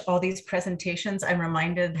watch all these presentations, I'm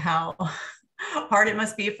reminded how hard it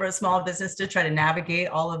must be for a small business to try to navigate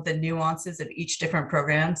all of the nuances of each different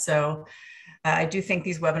program. So I do think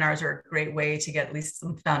these webinars are a great way to get at least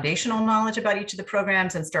some foundational knowledge about each of the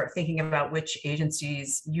programs and start thinking about which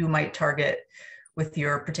agencies you might target with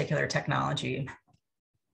your particular technology.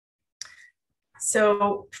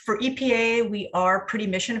 So for EPA, we are pretty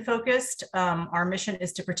mission focused. Our mission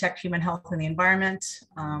is to protect human health and the environment.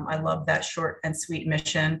 I love that short and sweet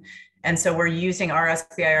mission. And so we're using our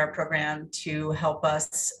SBIR program to help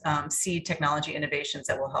us seed technology innovations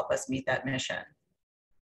that will help us meet that mission.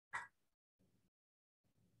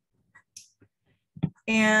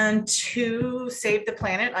 And to save the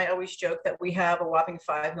planet, I always joke that we have a whopping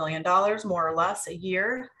 $5 million, more or less, a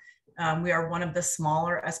year. We are one of the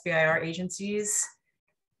smaller SBIR agencies,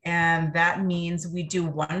 and that means we do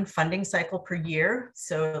one funding cycle per year.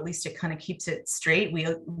 So at least it kind of keeps it straight.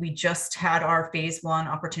 We just had our phase 1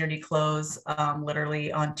 opportunity close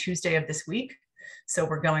literally on Tuesday of this week. So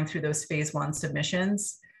we're going through those phase 1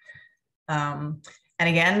 submissions. And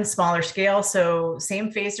again, smaller scale, so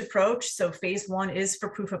same phased approach. So phase 1 is for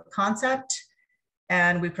proof of concept,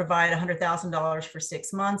 and we provide $100,000 for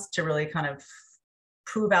 6 months to really kind of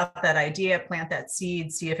prove out that idea, plant that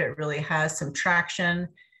seed, see if it really has some traction.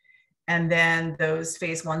 And then those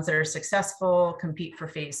phase 1s that are successful compete for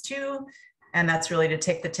phase 2. And that's really to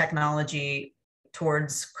take the technology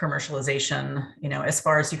towards commercialization, you know, as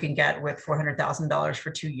far as you can get with $400,000 for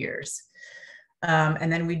 2 years.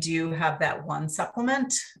 And then we do have that one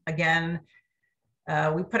supplement. Again,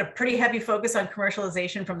 we put a pretty heavy focus on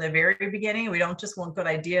commercialization from the very beginning. We don't just want good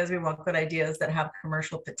ideas, we want good ideas that have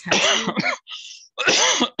commercial potential.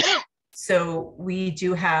 So we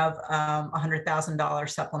do have a $100,000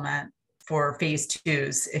 supplement for phase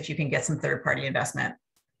 2s if you can get some third-party investment.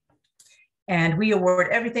 And we award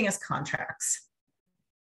everything as contracts.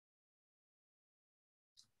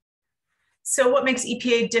 So what makes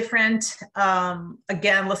EPA different?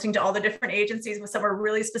 Again, listening to all the different agencies, with some are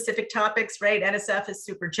really specific topics, right? NSF is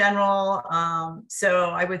super general. So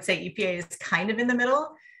I would say EPA is kind of in the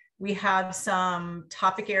middle. We have some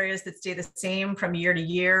topic areas that stay the same from year to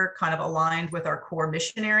year, kind of aligned with our core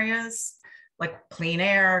mission areas, like clean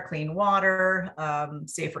air, clean water,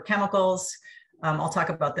 safer chemicals. I'll talk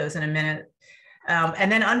about those in a minute.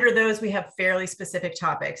 And then under those, we have fairly specific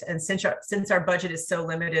topics. And since our budget is so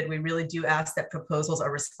limited, we really do ask that proposals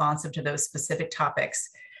are responsive to those specific topics.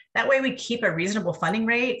 That way we keep a reasonable funding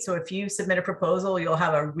rate. So if you submit a proposal, you'll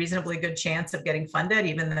have a reasonably good chance of getting funded,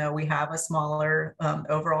 even though we have a smaller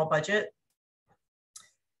overall budget.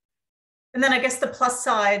 And then I guess the plus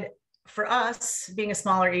side for us, being a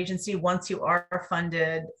smaller agency, once you are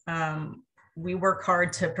funded, we work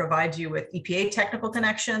hard to provide you with EPA technical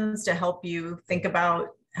connections to help you think about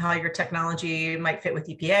how your technology might fit with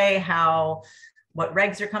EPA, what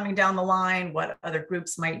regs are coming down the line, what other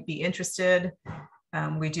groups might be interested.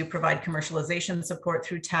 We do provide commercialization support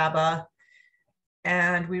through TABA,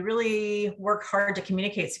 and we really work hard to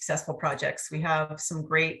communicate successful projects. We have some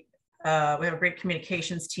great, we have a great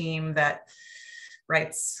communications team that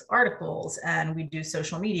writes articles, and we do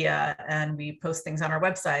social media, and we post things on our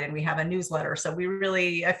website, and we have a newsletter. So we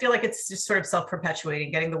really, I feel like it's just sort of self-perpetuating,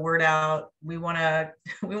 getting the word out. We want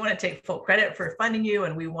to take full credit for funding you,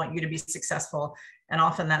 and we want you to be successful. And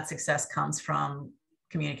often that success comes from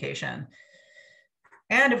communication.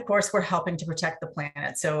 And of course, we're helping to protect the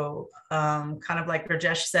planet. So kind of like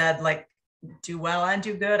Rajesh said, like, do well and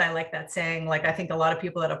do good. I like that saying. Like, I think a lot of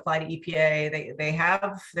people that apply to EPA,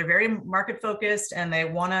 they're very market focused, and they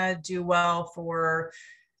want to do well for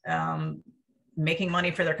making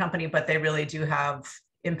money for their company, but they really do have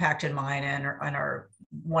impact in mind and are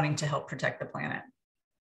wanting to help protect the planet.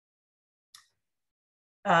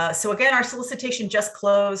 So again, our solicitation just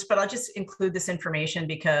closed, but I'll just include this information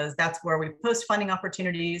because that's where we post funding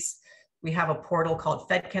opportunities. We have a portal called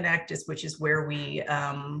FedConnect, which is where we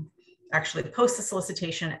actually post the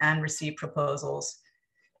solicitation and receive proposals.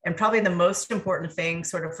 And probably the most important thing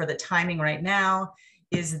sort of for the timing right now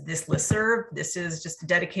is this listserv. This is just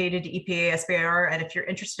dedicated to EPA SBIR. And if you're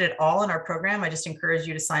interested at all in our program, I just encourage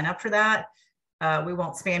you to sign up for that. We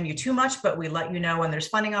won't spam you too much, but we let you know when there's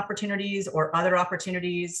funding opportunities or other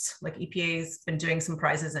opportunities, like EPA's been doing some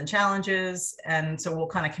prizes and challenges. And so we'll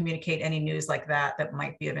kind of communicate any news like that that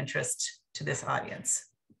might be of interest to this audience.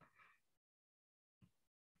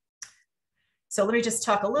 So let me just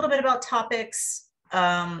talk a little bit about topics.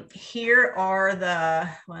 Here are the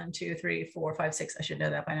 1, 2, 3, 4, 5, 6, I should know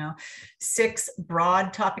that by now, 6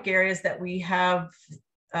 broad topic areas that we have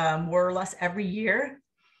more or less every year.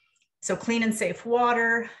 So clean and safe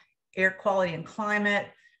water, air quality and climate.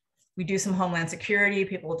 We do some homeland security.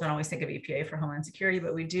 People don't always think of EPA for homeland security,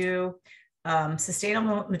 but we do.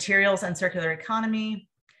 Sustainable materials and circular economy,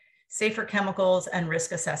 safer chemicals, and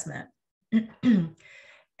risk assessment.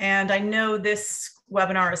 And I know this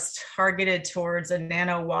webinar is targeted towards a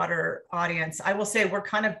nano water audience. I will say we're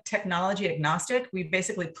kind of technology agnostic. We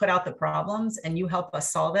basically put out the problems and you help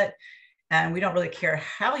us solve it. And we don't really care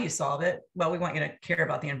how you solve it. Well, we want you to care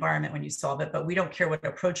about the environment when you solve it, but we don't care what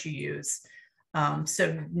approach you use.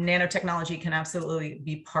 So nanotechnology can absolutely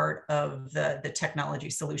be part of the technology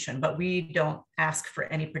solution, but we don't ask for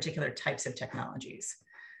any particular types of technologies.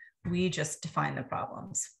 We just define the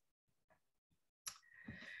problems.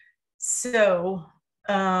 So,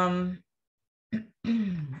 so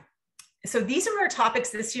these are our topics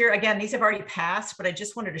this year. Again, these have already passed, but I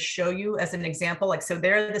just wanted to show you as an example, like, so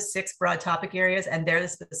there are the 6 broad topic areas and they're the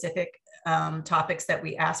specific topics that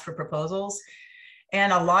we asked for proposals.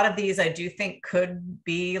 And a lot of these I do think could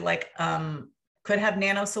be like, could have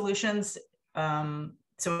nano solutions.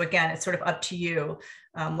 So again, it's sort of up to you,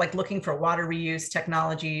 like looking for water reuse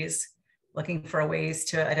technologies, looking for ways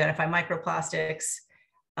to identify microplastics,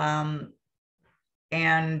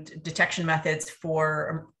 and detection methods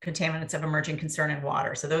for contaminants of emerging concern in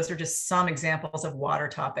water. So those are just some examples of water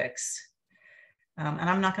topics. And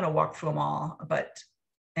I'm not going to walk through them all, but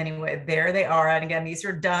anyway, there they are. And again, these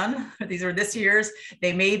are done. These are this year's.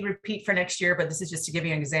 They may repeat for next year, but this is just to give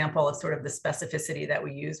you an example of sort of the specificity that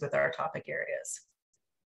we use with our topic areas.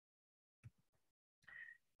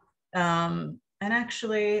 And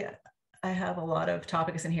actually, I have a lot of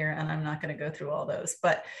topics in here and I'm not going to go through all those,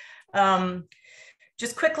 but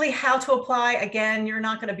just quickly how to apply. Again, you're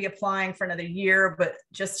not going to be applying for another year, but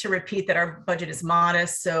just to repeat that our budget is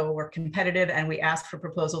modest, so we're competitive and we ask for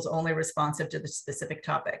proposals only responsive to the specific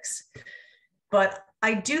topics. But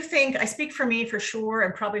I do think, I speak for me for sure,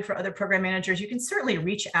 and probably for other program managers, you can certainly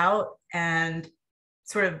reach out and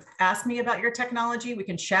sort of ask me about your technology. We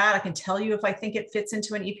can chat. I can tell you if I think it fits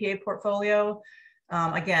into an EPA portfolio.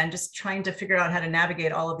 Again, just trying to figure out how to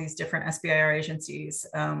navigate all of these different SBIR agencies.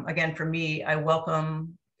 Again, for me, I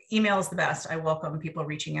welcome, email is the best. I welcome people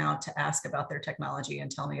reaching out to ask about their technology and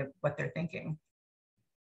tell me what they're thinking.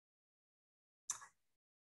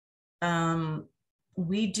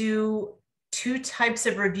 We do 2 types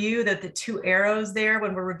of review, that the 2 arrows there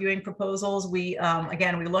when we're reviewing proposals. We,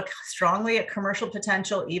 again, we look strongly at commercial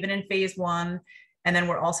potential, even in phase 1. And then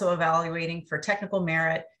we're also evaluating for technical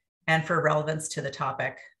merit and for relevance to the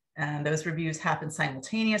topic. And those reviews happen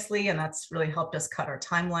simultaneously, and that's really helped us cut our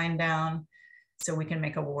timeline down so we can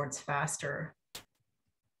make awards faster.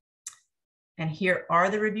 And here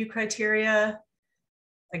are the review criteria.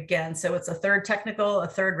 Again, so it's a 3rd technical, a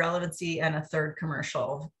 3rd relevancy, and a 3rd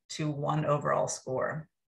commercial to 1 overall score.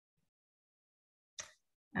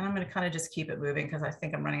 And I'm going to kind of just keep it moving because I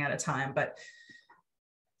think I'm running out of time, but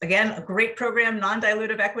again, a great program,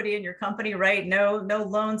 non-dilutive equity in your company, right? No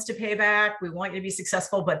loans to pay back. We want you to be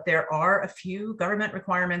successful, but there are a few government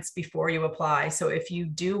requirements before you apply. So if you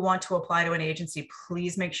do want to apply to an agency,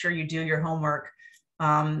 please make sure you do your homework.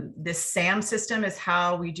 This SAM system is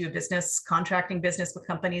how we do business, contracting business with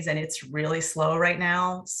companies, and it's really slow right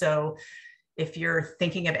now. So if you're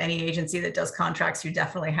thinking of any agency that does contracts, you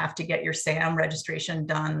definitely have to get your SAM registration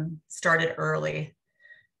done, started early.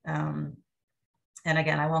 And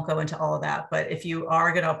again, I won't go into all of that, but if you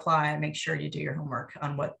are going to apply, make sure you do your homework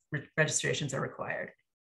on what registrations are required.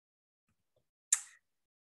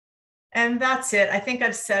 And that's it. I think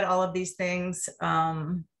I've said all of these things.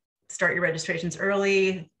 Start your registrations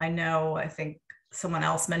early. I think someone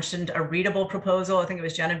else mentioned a readable proposal. I think it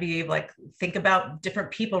was Genevieve, like think about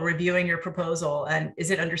different people reviewing your proposal and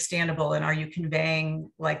is it understandable? And are you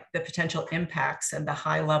conveying like the potential impacts and the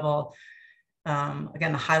high level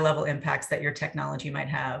again, the high level impacts that your technology might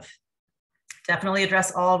have. Definitely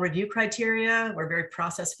address all review criteria. We're very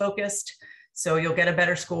process focused. So you'll get a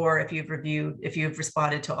better score if you've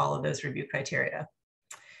responded to all of those review criteria.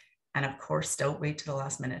 And of course, don't wait to the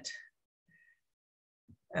last minute.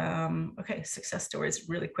 Okay, success stories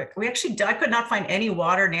really quick. I could not find any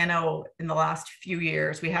water nano in the last few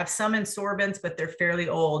years. We have some in sorbents, but they're fairly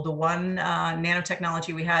old. The one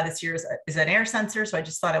nanotechnology we had this year is an air sensor, so I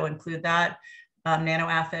just thought I would include that. Nano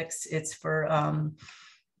affix, it's for,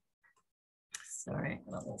 sorry,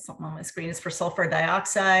 a little something on my screen. It's for sulfur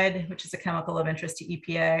dioxide, which is a chemical of interest to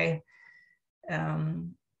EPA.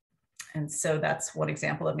 And so that's one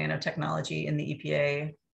example of nanotechnology in the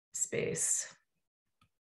EPA space.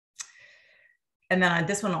 And then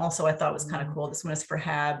this one also I thought was kind of cool. This one is for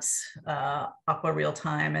HABs, Aqua Real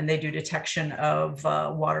Time, and they do detection of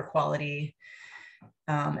water quality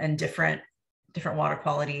and different water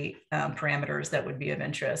quality parameters that would be of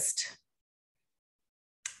interest.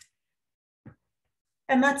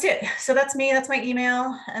 And that's it. So that's me, that's my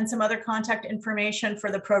email and some other contact information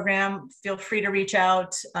for the program. Feel free to reach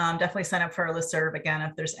out. Definitely sign up for our listserv again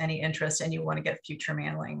if there's any interest and you want to get future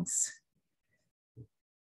mailings.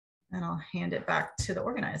 And I'll hand it back to the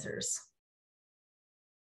organizers.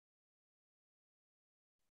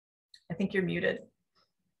 I think you're muted.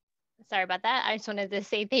 Sorry about that. I just wanted to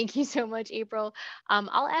say thank you so much, April.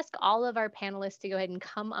 I'll ask all of our panelists to go ahead and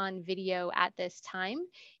come on video at this time,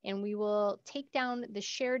 and we will take down the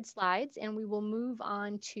shared slides and we will move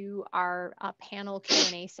on to our panel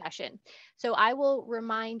Q&A session. So I will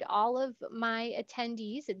remind all of my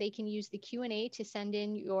attendees that they can use the Q&A to send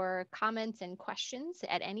in your comments and questions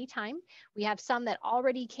at any time. We have some that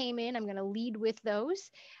already came in. I'm going to lead with those,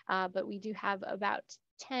 but we do have about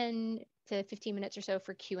 10 to 15 minutes or so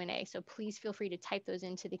for Q&A. So please feel free to type those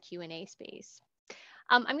into the Q&A space.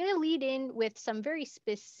 I'm going to lead in with some very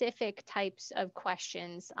specific types of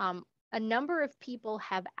questions. A number of people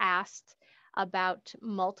have asked about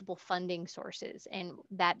multiple funding sources and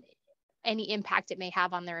that any impact it may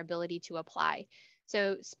have on their ability to apply.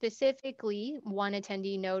 So specifically, one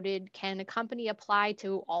attendee noted, can a company apply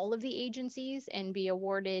to all of the agencies and be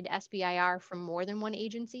awarded SBIR from more than one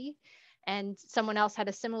agency? And someone else had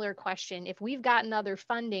a similar question. If we've gotten other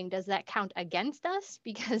funding, does that count against us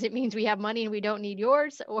because it means we have money and we don't need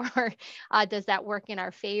yours? Or does that work in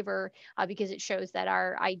our favor because it shows that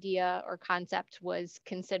our idea or concept was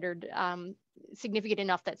considered significant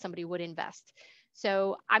enough that somebody would invest?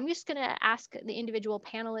 So I'm just going to ask the individual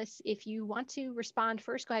panelists, if you want to respond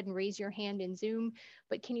first, go ahead and raise your hand in Zoom.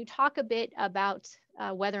 But can you talk a bit about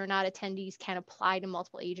whether or not attendees can apply to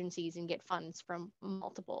multiple agencies and get funds from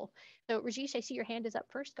multiple? So Rajesh, I see your hand is up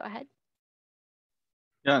first. Go ahead.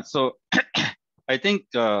 Yeah, so I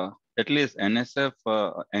think at least NSF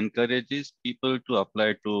encourages people to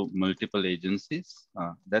apply to multiple agencies.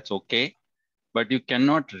 That's okay, but you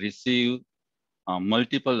cannot receive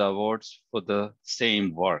multiple awards for the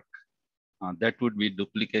same work. That would be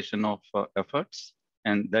duplication of efforts,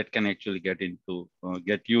 and that can actually get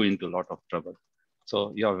you into a lot of trouble.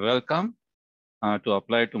 So you're welcome to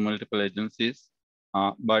apply to multiple agencies,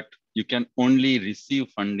 but you can only receive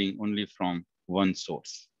funding only from one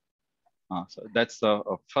source. So that's the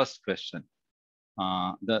first question.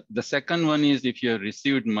 The second one is, if you have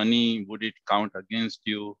received money, would it count against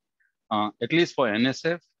you? At least for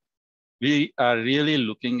NSF, we are really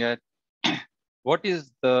looking at what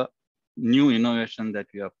is the new innovation that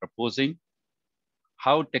we are proposing,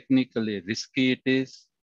 how technically risky it is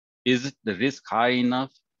the risk high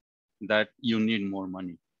enough that you need more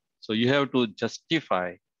money? So you have to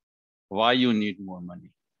justify why you need more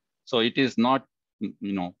money. So it is not,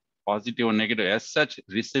 positive or negative. As such,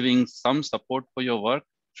 receiving some support for your work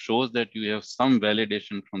shows that you have some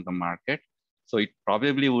validation from the market. So it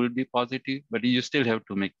probably will be positive, but you still have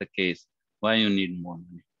to make the case why you need more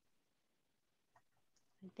money.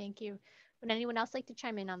 Thank you. Would anyone else like to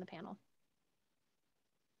chime in on the panel?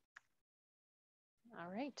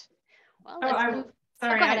 All right. Well, let's move.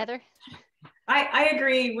 Sorry, go ahead, Heather. I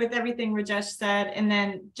agree with everything Rajesh said. And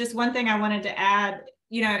then just one thing I wanted to add,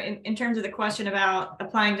 in terms of the question about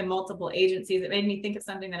applying to multiple agencies, it made me think of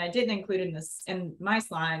something that I didn't include in my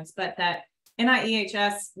slides, but that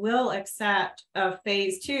NIEHS will accept a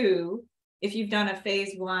phase 2 if you've done a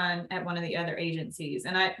phase 1 at one of the other agencies.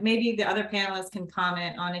 And maybe the other panelists can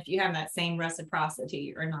comment on if you have that same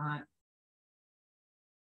reciprocity or not.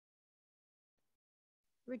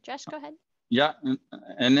 Rajesh, go ahead. Yeah,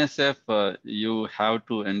 NSF, you have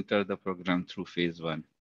to enter the program through phase 1.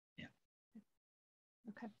 Yeah.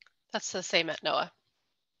 Okay. That's the same at NOAA.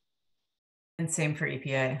 And same for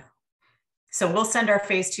EPA. So we'll send our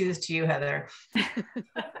phase 2s to you, Heather.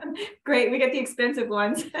 Great, we get the expensive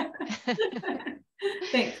ones.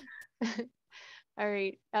 Thanks. All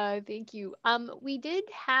right, thank you. We did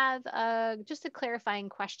have just a clarifying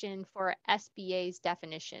question for SBA's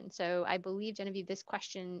definition. So I believe, Genevieve, this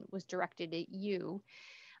question was directed at you.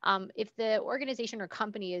 If the organization or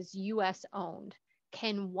company is US owned,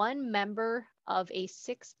 can one member of a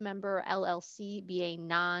 6-member LLC be a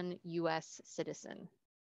non-US citizen?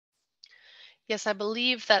 Yes, I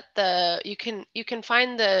believe that you can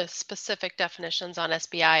find the specific definitions on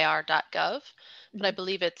SBIR.gov, but I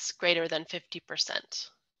believe it's greater than 50%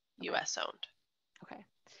 US owned. Okay.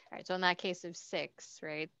 All right, so in that case of 6,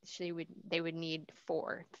 right, they would need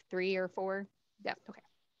 4, 3 or 4. Yeah, okay.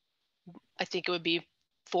 I think it would be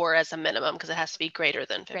 4 as a minimum because it has to be greater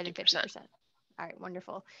than 50%. Greater than 50%. All right,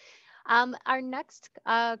 wonderful. Our next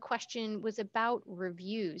question was about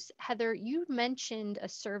reviews. Heather, you mentioned a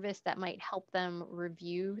service that might help them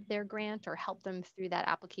review their grant or help them through that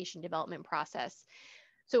application development process.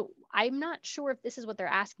 So I'm not sure if this is what they're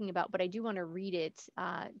asking about, but I do want to read it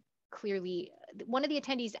clearly. One of the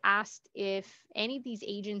attendees asked if any of these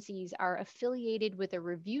agencies are affiliated with a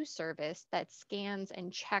review service that scans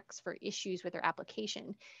and checks for issues with their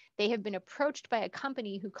application. They have been approached by a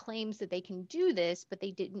company who claims that they can do this, but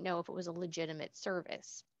they didn't know if it was a legitimate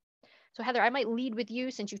service. So Heather, I might lead with you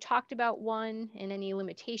since you talked about one and any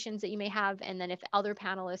limitations that you may have. And then if other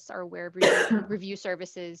panelists are aware of review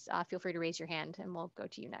services, feel free to raise your hand and we'll go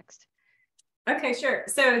to you next. Okay, sure.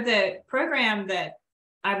 So the program that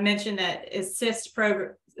I mentioned that assists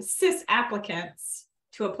applicants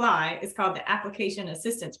to apply is called the Application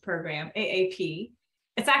Assistance Program, AAP.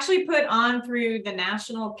 It's actually put on through the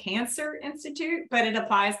National Cancer Institute, but it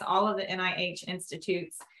applies to all of the NIH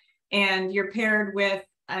institutes. And you're paired with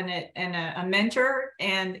a mentor,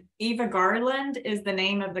 and Eva Garland is the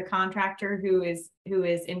name of the contractor who is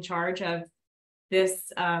in charge of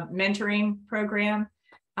this mentoring program.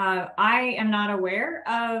 I am not aware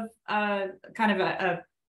of kind of a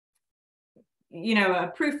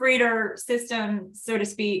proofreader system, so to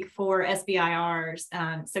speak, for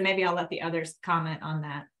SBIRs. So maybe I'll let the others comment on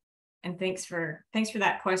that. And thanks for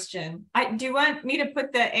that question. Do you want me to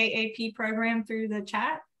put the AAP program through the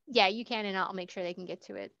chat? Yeah, you can, and I'll make sure they can get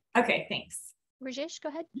to it. Okay, thanks. Rajesh, go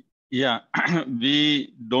ahead. Yeah,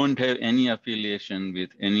 we don't have any affiliation with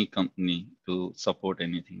any company to support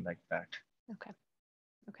anything like that.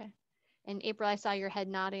 Okay. And April, I saw your head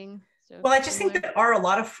nodding. So well, I just think there are a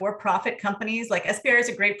lot of for-profit companies. Like SBIR is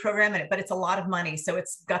a great program, but it's a lot of money. So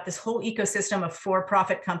it's got this whole ecosystem of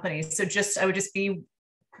for-profit companies. So I would just be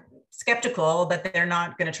skeptical that they're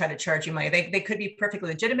not going to try to charge you money. They could be perfectly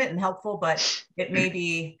legitimate and helpful, but they may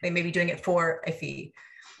be doing it for a fee.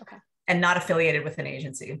 Okay. And not affiliated with an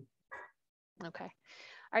agency. Okay. All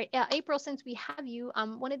right, April, since we have you,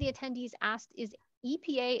 one of the attendees asked, is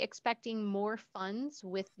EPA expecting more funds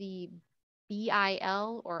with the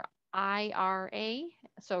BIL or IRA,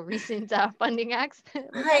 so recent funding acts?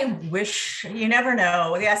 I wish, you never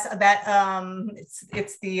know. Yes, that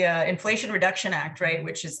it's the Inflation Reduction Act, right?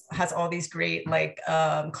 Which has all these great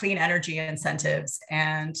clean energy incentives,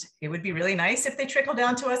 and it would be really nice if they trickle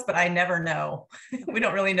down to us, but I never know. We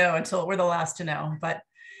don't really know until we're the last to know, but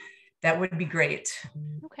that would be great.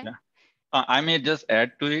 Okay. Yeah. I may just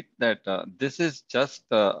add to it that this is just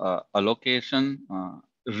allocation.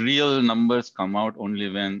 Real numbers come out only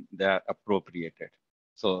when they are appropriated.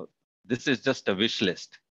 So this is just a wish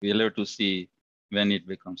list. We'll have to see when it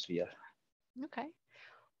becomes real. Okay.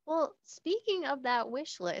 Well, speaking of that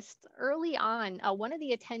wish list, early on, one of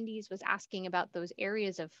the attendees was asking about those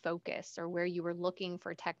areas of focus or where you were looking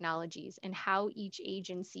for technologies and how each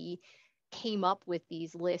agency came up with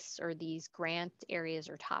these lists or these grant areas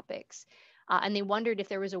or topics. And they wondered if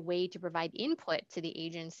there was a way to provide input to the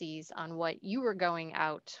agencies on what you were going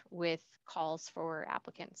out with calls for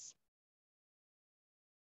applicants.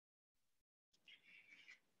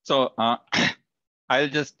 So I'll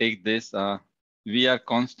just take this. We are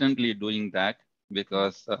constantly doing that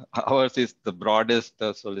because ours is the broadest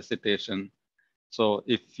solicitation. So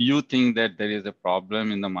if you think that there is a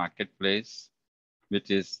problem in the marketplace,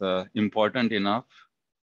 which is important enough,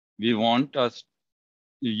 we want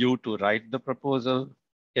you to write the proposal,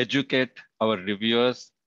 educate our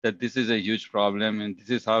reviewers that this is a huge problem and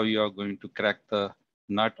this is how you are going to crack the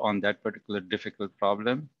nut on that particular difficult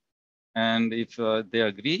problem. And if they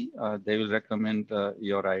agree, they will recommend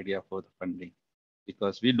your idea for the funding,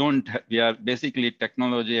 because we are basically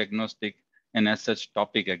technology agnostic and as such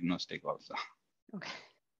topic agnostic also.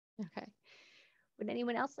 Okay. Would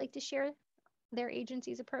anyone else like to share their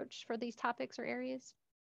agency's approach for these topics or areas?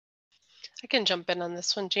 I can jump in on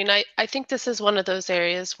this one, Jean. I think this is one of those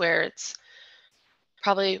areas where it's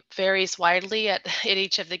probably varies widely at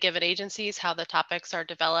each of the given agencies, how the topics are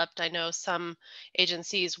developed. I know some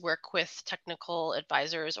agencies work with technical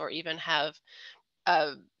advisors or even have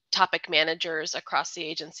topic managers across the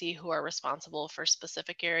agency who are responsible for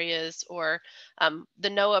specific areas, or the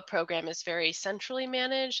NOAA program is very centrally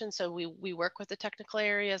managed. And so we work with the technical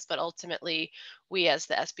areas, but ultimately we as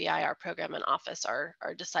the SBIR program and office are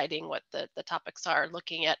deciding what the topics are,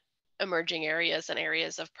 looking at emerging areas and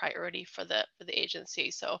areas of priority for the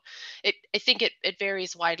agency. So I think it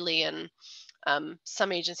varies widely, and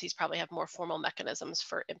some agencies probably have more formal mechanisms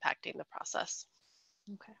for impacting the process.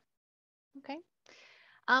 Okay. Okay.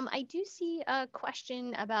 I do see a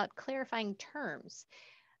question about clarifying terms.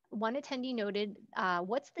 One attendee noted,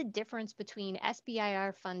 what's the difference between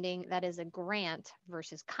SBIR funding that is a grant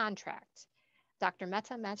versus contract? Dr.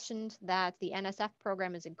 Mehta mentioned that the NSF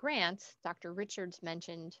program is a grant. Dr. Richards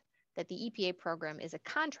mentioned that the EPA program is a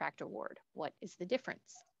contract award. What is the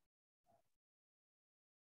difference?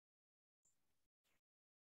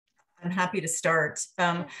 I'm happy to start.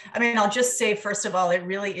 I mean, I'll just say, first of all, it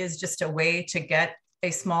really is just a way to get a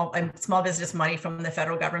small business money from the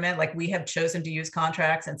federal government. Like, we have chosen to use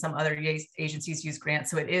contracts and some other agencies use grants.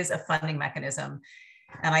 So it is a funding mechanism.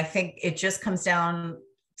 And I think it just comes down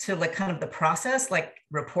to like kind of the process, like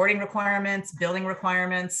reporting requirements, billing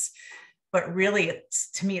requirements. But really,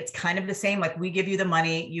 to me, it's kind of the same. Like, we give you the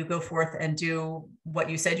money, you go forth and do what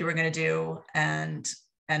you said you were going to do, and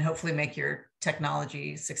hopefully make your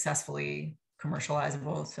technology successfully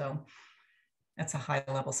commercializable. So that's a high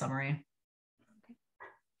level summary.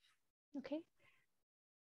 Okay.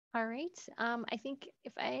 All right. I think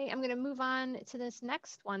I'm going to move on to this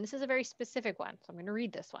next one. This is a very specific one, so I'm going to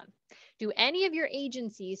read this one. Do any of your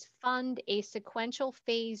agencies fund a sequential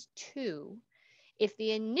phase 2 if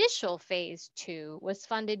the initial phase 2 was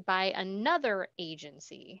funded by another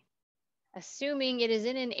agency, assuming it is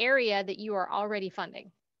in an area that you are already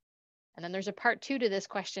funding? And then there's a part 2 to this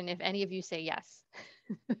question if any of you say yes.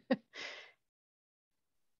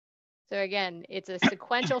 So again, it's a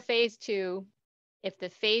sequential phase 2 if the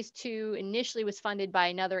phase 2 initially was funded by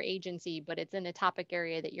another agency, but it's in a topic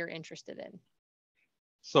area that you're interested in.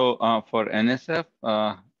 So for NSF,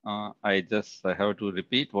 I just have to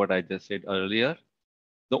repeat what I just said earlier.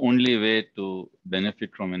 The only way to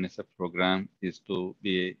benefit from NSF program is to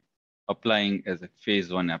be applying as a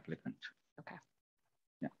phase 1 applicant. Okay.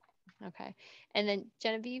 Yeah. Okay. And then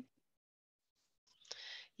Genevieve?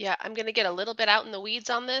 Yeah, I'm going to get a little bit out in the weeds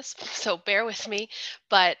on this, so bear with me.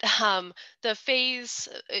 But the phase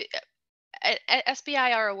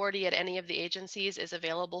SBIR awardee at any of the agencies is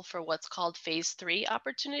available for what's called phase 3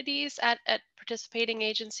 opportunities at participating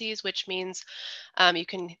agencies, which means you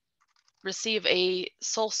can receive a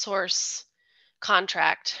sole source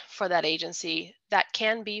contract for that agency that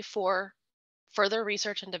can be for further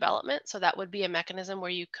research and development. So that would be a mechanism where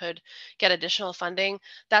you could get additional funding.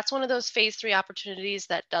 That's one of those phase 3 opportunities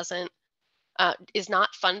that is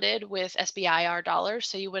not funded with SBIR dollars.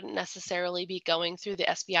 So you wouldn't necessarily be going through the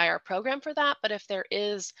SBIR program for that. But if there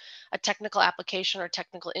is a technical application or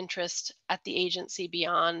technical interest at the agency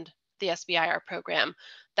beyond the SBIR program,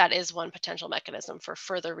 that is one potential mechanism for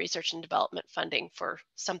further research and development funding for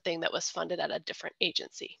something that was funded at a different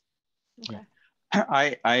agency. Okay.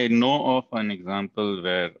 I know of an example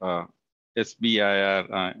where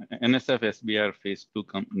SBIR, NSF SBIR phase 2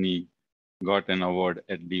 company got an award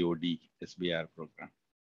at DOD SBIR program.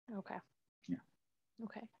 Okay. Yeah.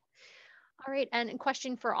 Okay. All right. And a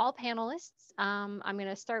question for all panelists. I'm going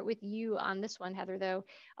to start with you on this one, Heather, though.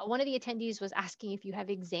 One of the attendees was asking if you have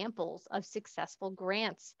examples of successful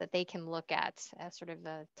grants that they can look at as sort of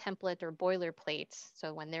a template or boilerplate.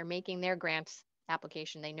 So when they're making their grant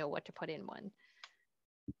application, they know what to put in one.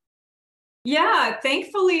 Yeah,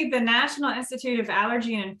 thankfully, the National Institute of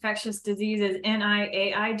Allergy and Infectious Diseases,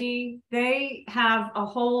 NIAID, they have a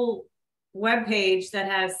whole webpage that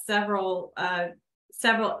has several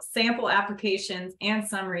sample applications and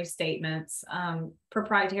summary statements.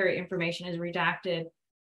 Proprietary information is redacted.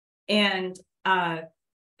 And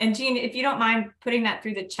Jean, if you don't mind putting that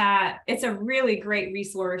through the chat, it's a really great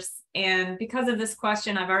resource. And because of this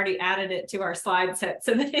question, I've already added it to our slide set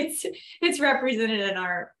so that it's represented in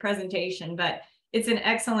our presentation. But it's an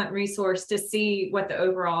excellent resource to see what the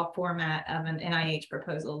overall format of an NIH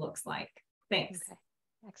proposal looks like. Thanks. Okay,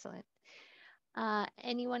 excellent.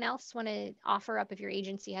 Anyone else want to offer up if your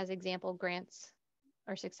agency has example grants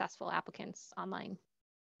or successful applicants online?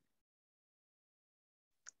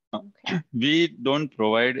 Okay. We don't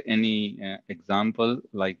provide any example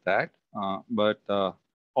like that, but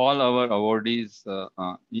all our awardees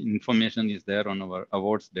information is there on our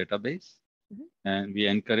awards database. Mm-hmm. And we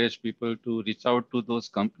encourage people to reach out to those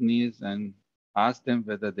companies and ask them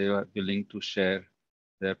whether they are willing to share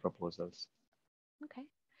their proposals. Okay.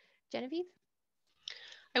 Genevieve?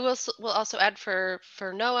 I will also add for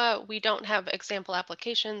NOAA, we don't have example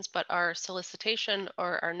applications, but our solicitation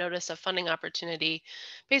or our notice of funding opportunity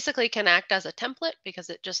basically can act as a template because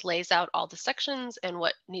it just lays out all the sections and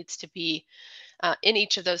what needs to be in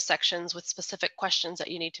each of those sections with specific questions that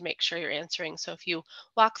you need to make sure you're answering. So if you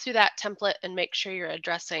walk through that template and make sure you're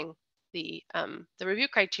addressing the review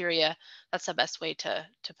criteria, that's the best way to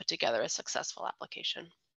put together a successful application.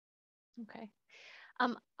 Okay.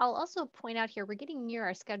 I'll also point out here, we're getting near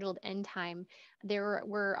our scheduled end time. There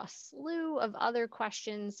were a slew of other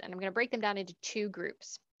questions, and I'm going to break them down into two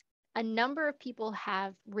groups. A number of people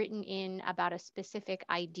have written in about a specific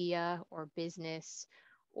idea or business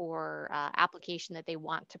or application that they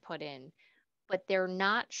want to put in, but they're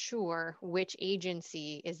not sure which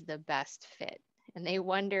agency is the best fit. And they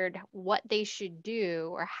wondered what they should do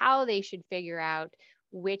or how they should figure out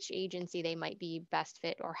which agency they might be best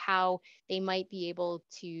fit, or how they might be able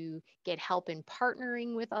to get help in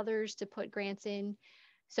partnering with others to put grants in.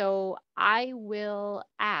 So I will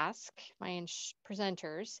ask my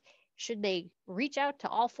presenters, should they reach out to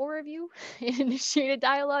all four of you and initiate a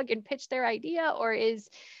dialogue and pitch their idea, or is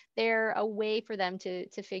there a way for them to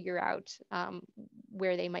figure out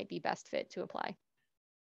where they might be best fit to apply?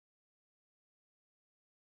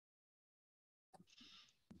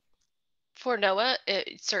 For NOAA,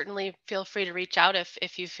 certainly feel free to reach out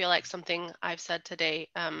if you feel like something I've said today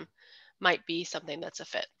might be something that's a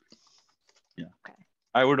fit. Yeah, okay.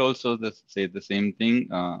 I would also say the same thing.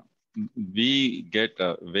 We get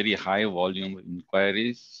a very high volume of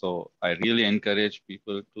inquiries, so I really encourage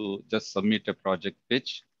people to just submit a project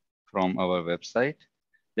pitch from our website.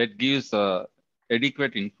 That gives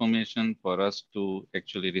adequate information for us to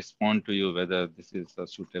actually respond to you whether this is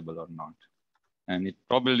suitable or not. And it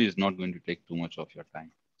probably is not going to take too much of your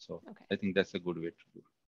time. So Okay. I think that's a good way to do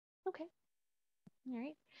it. Okay. All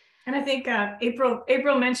right. And I think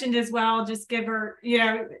April mentioned as well, just give her,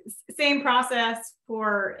 same process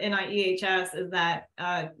for NIEHS is that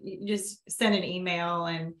you just send an email.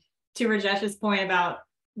 And to Rajesh's point about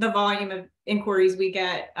the volume of inquiries we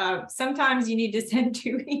get, sometimes you need to send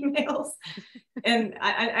 2 emails. And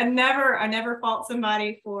I never fault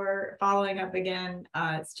somebody for following up again.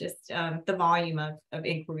 It's just the volume of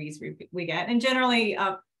inquiries we get. And generally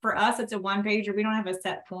for us, it's a 1-pager. We don't have a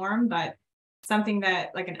set form, but something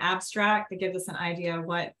that like an abstract that gives us an idea of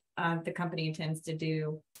what the company intends to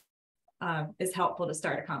do is helpful to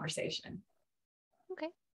start a conversation. Okay.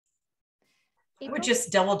 I would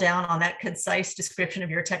just double down on that concise description of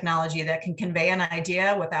your technology that can convey an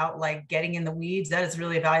idea without like getting in the weeds. That is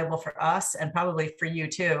really valuable for us and probably for you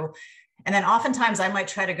too. And then oftentimes I might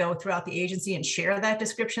try to go throughout the agency and share that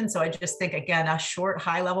description. So I just think, again, a short,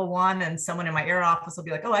 high level one, and someone in my air office will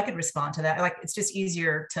be like, oh, I could respond to that. Like, it's just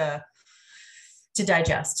easier to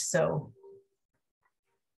digest. So.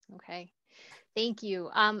 Okay. Thank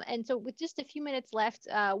you. And so with just a few minutes left,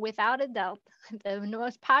 without a doubt, the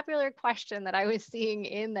most popular question that I was seeing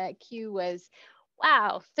in that queue was,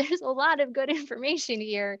 wow, there's a lot of good information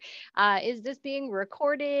here. Is this being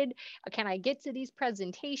recorded? Can I get to these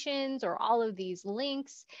presentations or all of these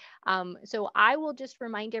links? So I will just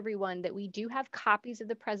remind everyone that we do have copies of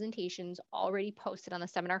the presentations already posted on the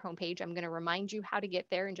seminar homepage. I'm going to remind you how to get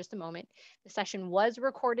there in just a moment. The session was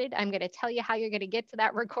recorded. I'm going to tell you how you're going to get to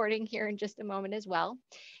that recording here in just a moment as well.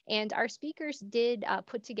 And our speakers did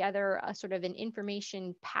put together a sort of an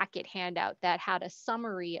information packet handout that had a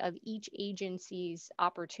summary of each agency's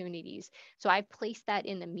opportunities. So I've placed that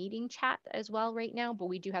in the meeting chat as well right now, but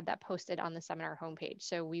we do have that posted on the seminar homepage.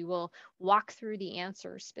 So we will walk through the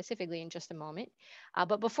answers specifically in just a moment.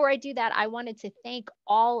 But before I do that, I wanted to thank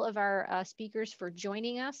all of our speakers for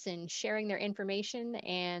joining us and sharing their information.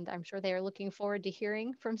 And I'm sure they are looking forward to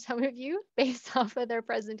hearing from some of you based off of their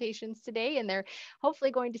presentations today. And they're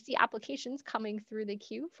hopefully going to see applications coming through the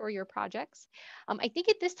queue for your projects. I think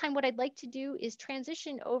at this time, what I'd like to do is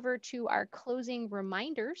transition over to our closing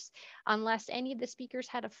reminders, unless any of the speakers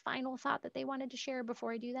had a final thought that they wanted to share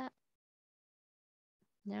before I do that.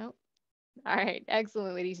 No? All right,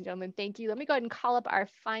 excellent, ladies and gentlemen, thank you. Let me go ahead and call up our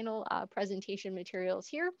final presentation materials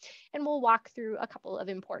here, and we'll walk through a couple of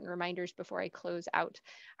important reminders before I close out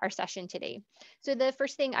our session today. So the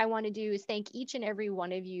first thing I want to do is thank each and every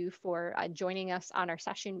one of you for joining us on our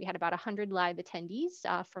session. We had about 100 live attendees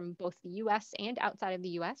from both the US and outside of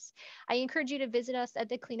the US. I encourage you to visit us at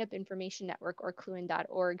the Cleanup Information Network or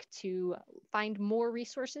cluin.org to find more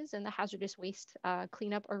resources in the hazardous waste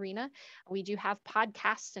cleanup arena. We do have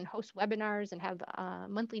podcasts and host webinars and have a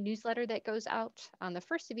monthly newsletter that goes out on the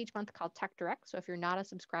first of each month called Tech Direct. So if you're not a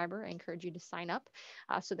subscriber, I encourage you to sign up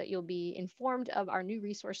so that you'll be informed of our new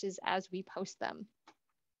resources as we post them.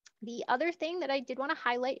 The other thing that I did want to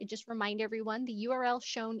highlight and just remind everyone, the URL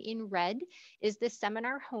shown in red is the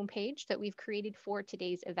seminar homepage that we've created for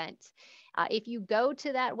today's event. If you go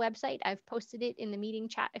to that website, I've posted it in the meeting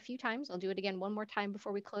chat a few times. I'll do it again one more time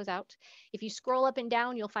before we close out. If you scroll up and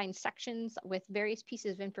down, you'll find sections with various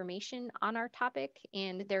pieces of information on our topic,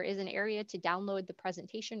 and there is an area to download the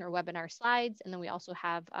presentation or webinar slides, and then we also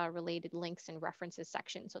have related links and references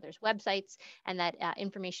section. So there's websites, and that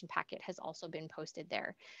information packet has also been posted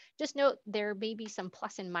there. Just note there may be some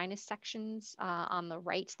plus and minus sections on the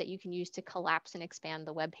right that you can use to collapse and expand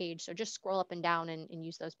the web page. So just scroll up and down and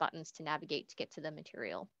use those buttons to navigate to get to the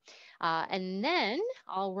material. And then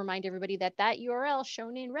I'll remind everybody that that URL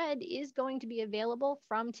shown in red is going to be available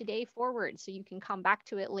from today forward. So you can come back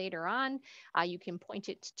to it later on. You can point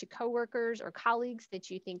it to coworkers or colleagues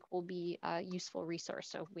that you think will be a useful resource.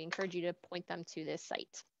 So we encourage you to point them to this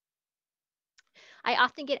site. I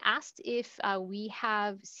often get asked if we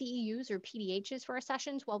have CEUs or PDHs for our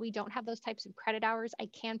sessions. While we don't have those types of credit hours, I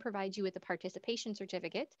can provide you with a participation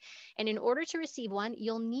certificate. And in order to receive one,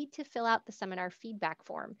 you'll need to fill out the seminar feedback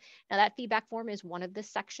form. Now that feedback form is one of the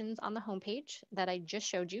sections on the homepage that I just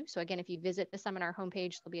showed you. So again, if you visit the seminar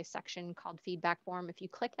homepage, there'll be a section called feedback form. If you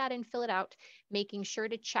click that and fill it out, making sure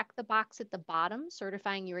to check the box at the bottom,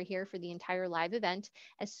 certifying you are here for the entire live event.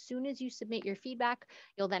 As soon as you submit your feedback,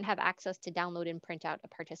 you'll then have access to download and print out a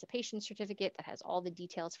participation certificate that has all the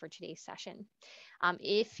details for today's session.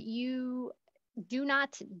 If you do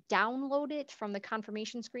not download it from the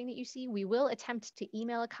confirmation screen that you see, we will attempt to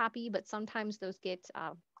email a copy, but sometimes those get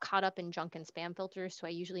caught up in junk and spam filters. So I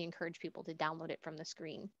usually encourage people to download it from the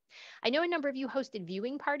screen. I know a number of you hosted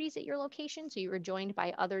viewing parties at your location, so you were joined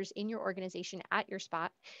by others in your organization at your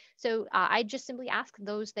spot. So I just simply ask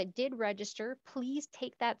those that did register, please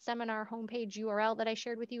take that seminar homepage URL that I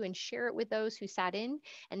shared with you and share it with those who sat in,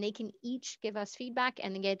 and they can each give us feedback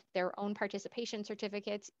and then get their own participation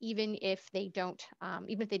certificates, even if they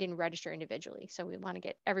didn't register individually. So we want to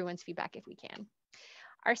get everyone's feedback if we can.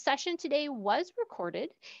 Our session today was recorded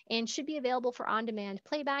and should be available for on-demand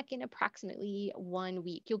playback in approximately 1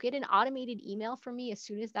 week. You'll get an automated email from me as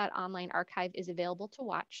soon as that online archive is available to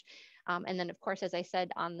watch. And then, of course, as I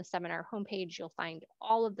said, on the seminar homepage, you'll find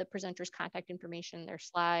all of the presenters' contact information, their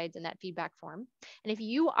slides, and that feedback form. And if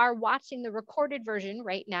you are watching the recorded version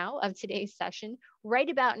right now of today's session, right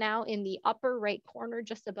about now in the upper right corner,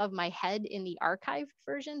 just above my head in the archived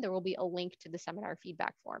version, there will be a link to the seminar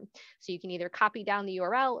feedback form. So you can either copy down the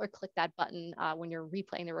URL or click that button when you're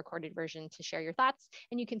replaying the recorded version to share your thoughts,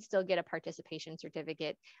 and you can still get a participation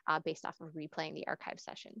certificate based off of replaying the archive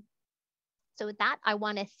session. So with that, I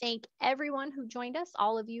want to thank everyone who joined us,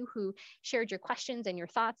 all of you who shared your questions and your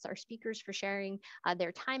thoughts, our speakers for sharing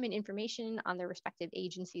their time and information on their respective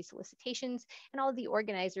agency solicitations, and all of the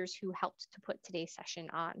organizers who helped to put today's session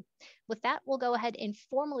on. With that, we'll go ahead and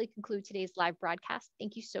formally conclude today's live broadcast.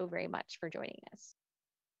 Thank you so very much for joining us.